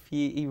would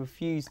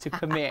refused to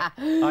commit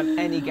on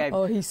any game.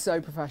 Oh, he's so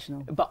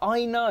professional. But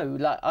I know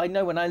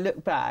when I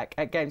look back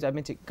at games I've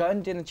been to,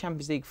 going to the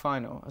Champions League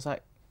final, I was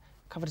like,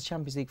 covered a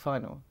Champions League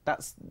final.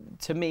 That's,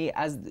 to me,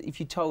 as if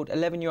you told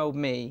 11-year-old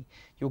me,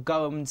 you'll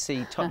go and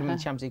see Tottenham in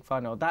the Champions League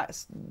final,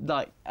 that's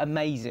like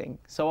amazing.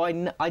 So I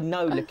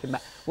know, looking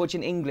back,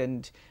 watching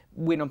England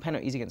win on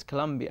penalties against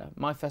Colombia.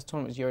 My first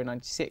tournament was Euro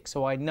 96,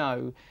 so I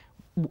know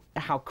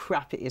how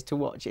crap it is to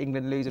watch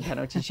England lose a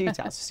penalty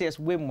shootout. To see us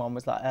win one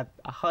was like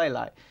a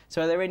highlight.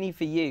 So are there any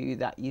for you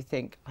that you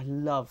think, I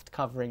loved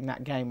covering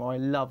that game, or I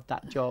loved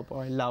that job,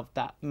 or I loved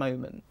that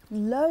moment?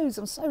 Loads.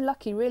 I'm so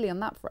lucky really on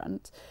that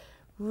front.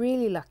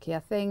 Really lucky. I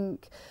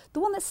think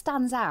the one that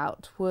stands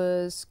out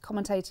was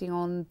commentating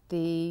on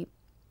the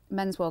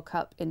Men's World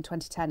Cup in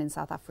 2010 in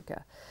South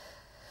Africa.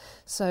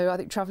 So I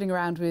think travelling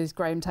around with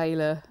Graham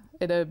Taylor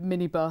in a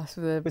minibus.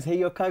 Was he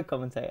your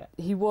co-commentator?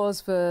 He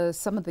was for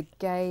some of the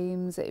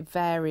games. It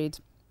varied,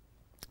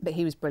 but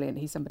he was brilliant.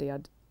 He's somebody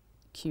I'd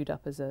queued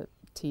up as a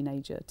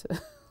teenager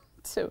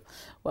to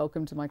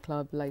welcome to my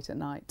club late at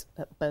night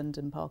at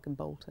Burnden Park in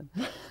Bolton.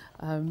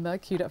 I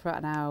queued up for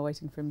about an hour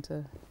waiting for him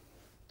to,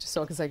 just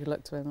so I could say good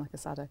luck to him like a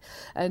saddo.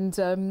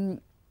 And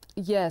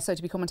yeah, so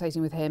to be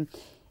commentating with him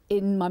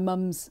in my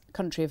mum's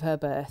country of her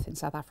birth in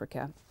South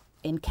Africa,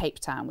 in Cape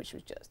Town, which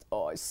was just,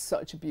 it's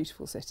such a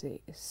beautiful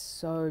city. It's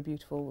so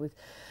beautiful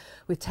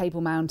with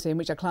Table Mountain,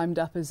 which I climbed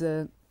up as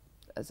a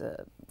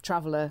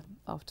traveller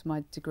after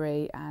my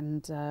degree,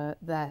 and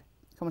there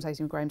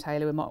commentating with Graham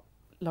Taylor with Mark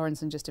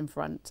Lawrenson just in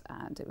front,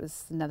 and it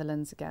was the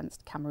Netherlands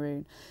against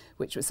Cameroon,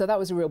 so that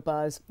was a real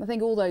buzz. I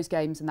think all those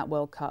games in that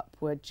World Cup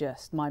were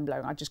just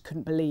mind-blowing. I just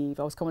couldn't believe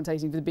I was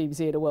commentating for the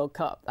BBC at a World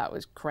Cup. That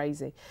was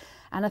crazy.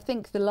 And I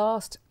think the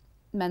last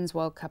Men's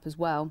World Cup as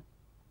well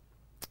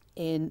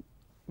in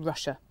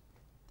Russia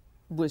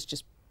was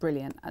just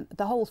brilliant, and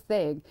the whole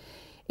thing,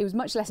 it was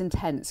much less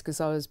intense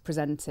because I was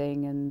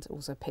presenting and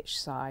also pitch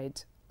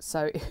side,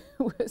 so it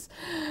was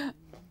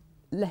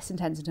less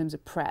intense in terms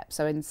of prep.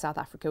 So in South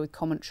Africa with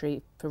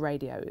commentary for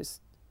radio, it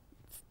was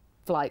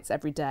flights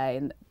every day,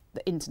 and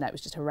the internet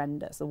was just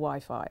horrendous, the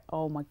Wi-Fi,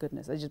 oh my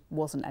goodness, there just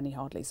wasn't any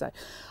hardly. So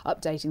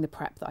updating the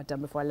prep that I'd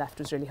done before I left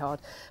was really hard.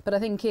 But I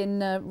think in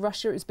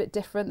Russia it was a bit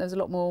different. There was a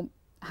lot more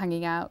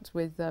hanging out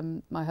with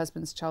my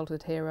husband's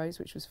childhood heroes,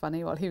 which was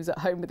funny, while he was at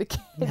home with the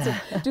kids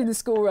and doing the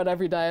school run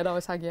every day, and I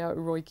was hanging out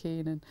with Roy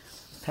Keane and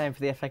paying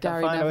for the FA Cup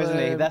Gary final, Neville,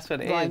 isn't he? That's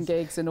what it Ryan is.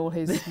 Giggs and all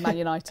his Man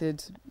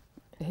United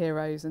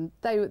heroes, and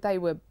they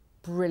were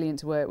brilliant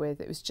to work with.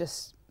 It was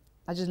just,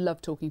 I just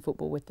loved talking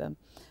football with them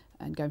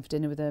and going for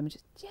dinner with them,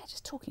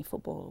 just talking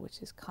football,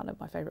 which is kind of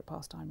my favourite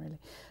pastime really.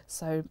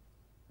 So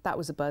that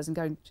was a buzz, and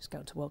going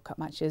to World Cup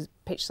matches,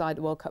 pitch side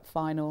the World Cup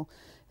final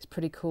is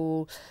pretty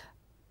cool.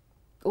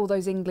 All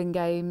those England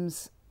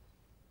games,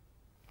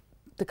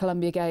 the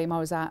Colombia game I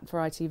was at for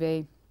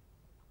ITV,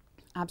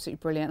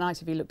 absolutely brilliant. And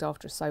ITV looked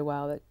after us so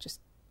well. They're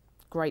just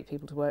great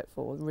people to work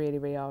for, really,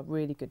 really are,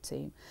 really good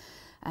team.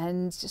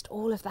 And just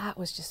all of that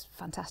was just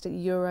fantastic.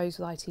 Euros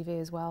with ITV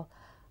as well.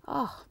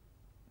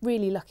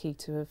 Really lucky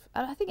to have,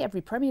 and I think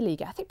every Premier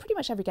League, I think pretty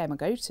much every game I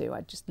go to,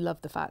 I just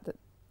love the fact that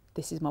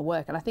this is my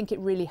work. And I think it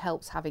really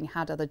helps having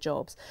had other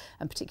jobs,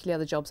 and particularly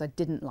other jobs I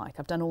didn't like.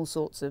 I've done all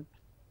sorts of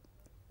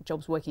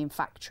jobs working in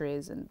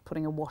factories and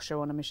putting a washer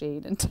on a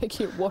machine and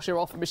taking a washer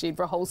off a machine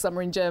for a whole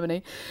summer in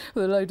Germany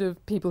with a load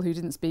of people who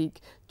didn't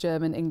speak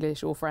German,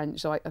 English or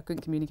French, so I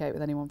couldn't communicate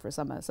with anyone for a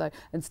summer. So,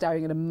 and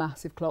staring at a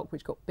massive clock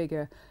which got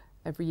bigger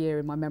every year.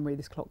 In my memory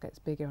this clock gets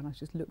bigger, and I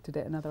just looked at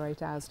it, another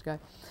 8 hours to go.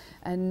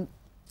 And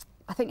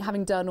I think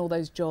having done all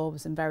those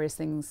jobs and various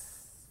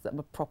things that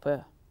were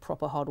proper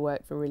hard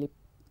work for really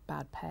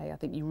bad pay, I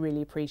think you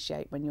really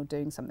appreciate when you're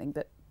doing something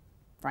that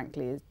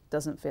frankly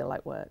doesn't feel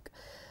like work.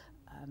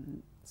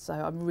 So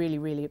I'm really,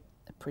 really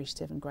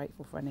appreciative and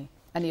grateful for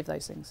any of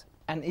those things.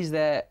 And is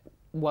there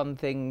one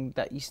thing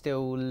that you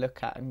still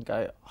look at and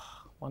go,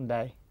 one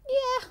day?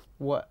 Yeah.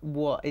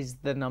 What is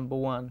the number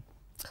one?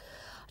 I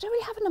don't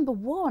really have a number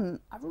one.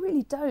 I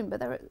really don't.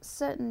 But there are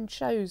certain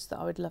shows that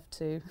I would love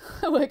to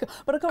work on.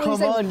 But I can't really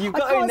say. Come on, you've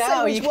got to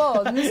now. Say which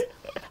ones.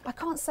 I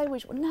can't say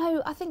which one.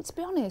 No, I think to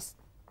be honest,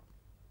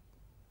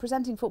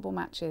 presenting football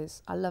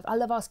matches, I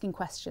love asking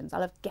questions. I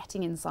love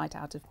getting insight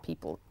out of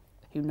people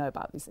who know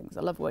about these things. I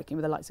love working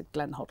with the likes of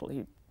Glenn Hoddle,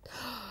 who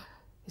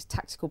his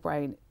tactical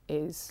brain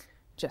is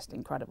just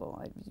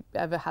incredible. If you've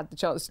ever had the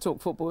chance to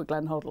talk football with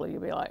Glenn Hoddle,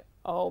 you'll be like,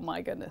 oh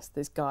my goodness,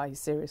 this guy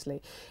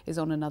seriously is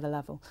on another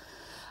level.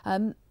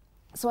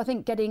 So I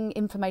think getting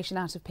information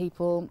out of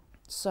people,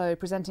 so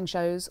presenting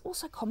shows,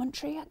 also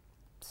commentary.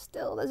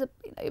 Still, there's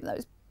even though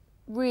it's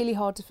really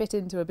hard to fit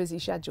into a busy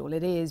schedule,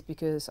 it is,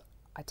 because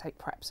I take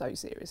prep so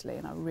seriously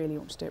and I really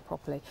want to do it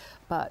properly.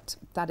 But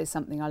that is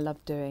something I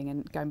love doing,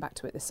 and going back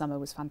to it this summer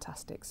was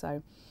fantastic.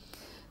 So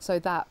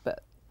that,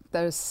 but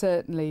there's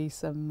certainly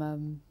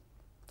some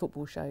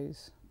football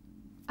shows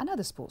and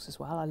other sports as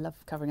well. I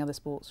love covering other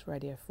sports,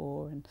 Radio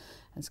 4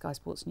 and Sky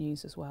Sports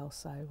News as well.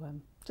 So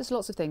just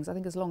lots of things. I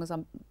think as long as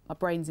my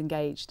brain's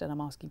engaged and I'm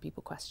asking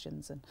people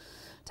questions and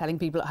telling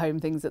people at home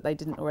things that they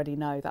didn't already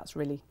know, that's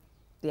really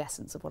the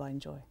essence of what I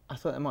enjoy. I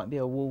thought there might be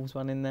a Wolves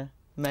one in there.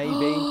 Maybe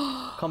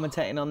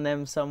commentating on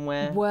them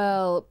somewhere.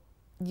 Well,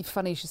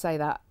 funny you should say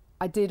that.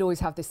 I did always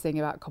have this thing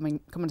about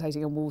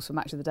commentating on Wolves for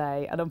Match of the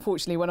Day, and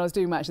unfortunately when I was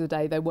doing Match of the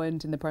Day they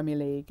weren't in the Premier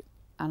League,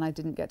 and I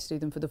didn't get to do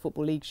them for the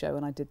Football League show,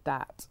 and I did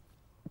that.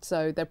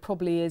 So there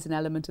probably is an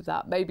element of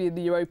that, maybe in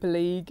the Europa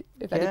League.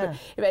 If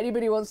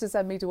anybody wants to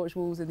send me to watch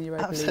Wolves in the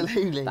Europa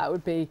League, that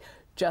would be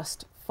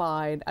just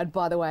fine. And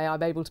by the way,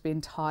 I'm able to be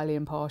entirely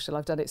impartial.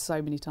 I've done it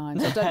so many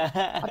times.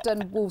 I've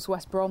done Wolves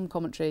West Brom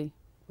commentary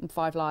on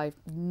 5 Live,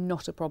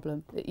 not a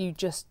problem. You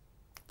just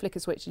flick a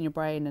switch in your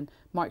brain and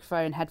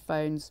microphone,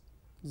 headphones,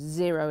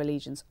 zero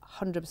allegiance,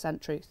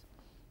 100% truth.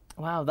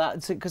 Wow,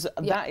 that's because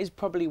that is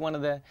probably one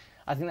of the.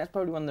 I think that's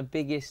probably one of the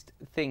biggest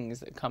things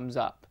that comes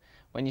up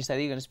when you say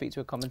that you're going to speak to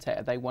a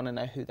commentator. They want to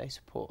know who they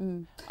support,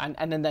 and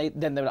then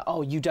they're like,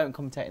 oh, you don't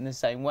commentate in the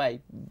same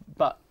way,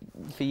 but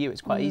for you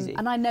it's quite easy.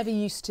 And I never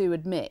used to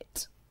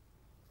admit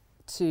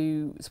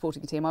to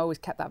supporting a team. I always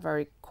kept that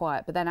very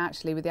quiet. But then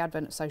actually with the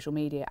advent of social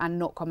media and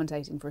not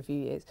commentating for a few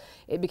years,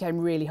 it became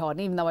really hard.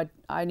 And even though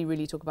I only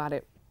really talk about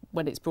it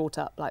when it's brought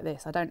up like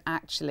this, I don't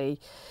actually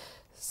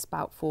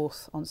spout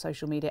forth on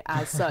social media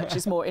as such.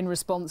 It's more in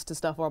response to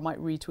stuff, or I might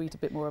retweet a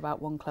bit more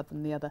about one club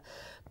than the other.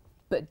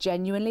 But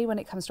genuinely, when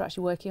it comes to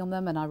actually working on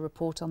them and I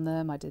report on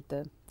them, I did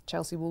the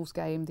Chelsea Wolves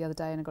game the other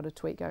day and I got a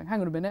tweet going,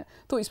 hang on a minute,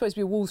 thought you're supposed to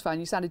be a Wolves fan,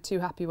 you sounded too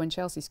happy when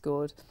Chelsea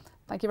scored.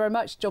 Thank you very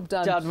much, job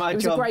done. Done my it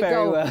was job a great very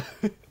goal. well.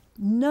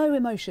 No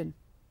emotion.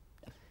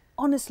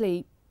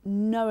 Honestly,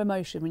 no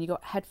emotion when you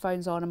got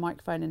headphones on, a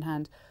microphone in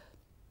hand.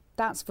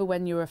 That's for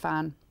when you're a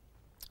fan.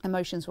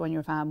 Emotions for when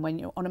you're a fan. When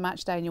you're on a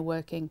match day and you're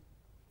working,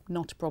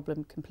 not a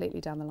problem,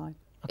 completely down the line.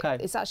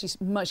 Okay. It's actually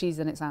much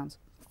easier than it sounds.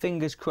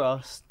 Fingers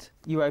crossed,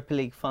 Europa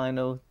League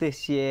final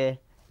this year.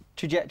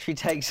 Trajectory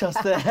takes us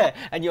there,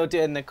 and you're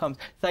doing the comms.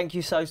 Thank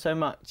you so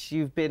much.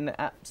 You've been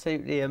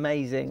absolutely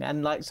amazing,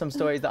 and like some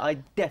stories that I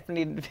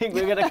definitely didn't think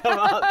we were going to come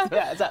up.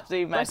 That's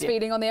absolutely magic.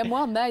 Breastfeeding on the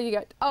M1. There you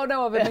go. Oh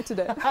no, I've admitted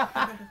it. Thank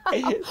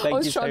I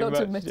was you trying so not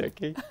to much, admit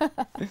it.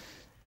 Jackie.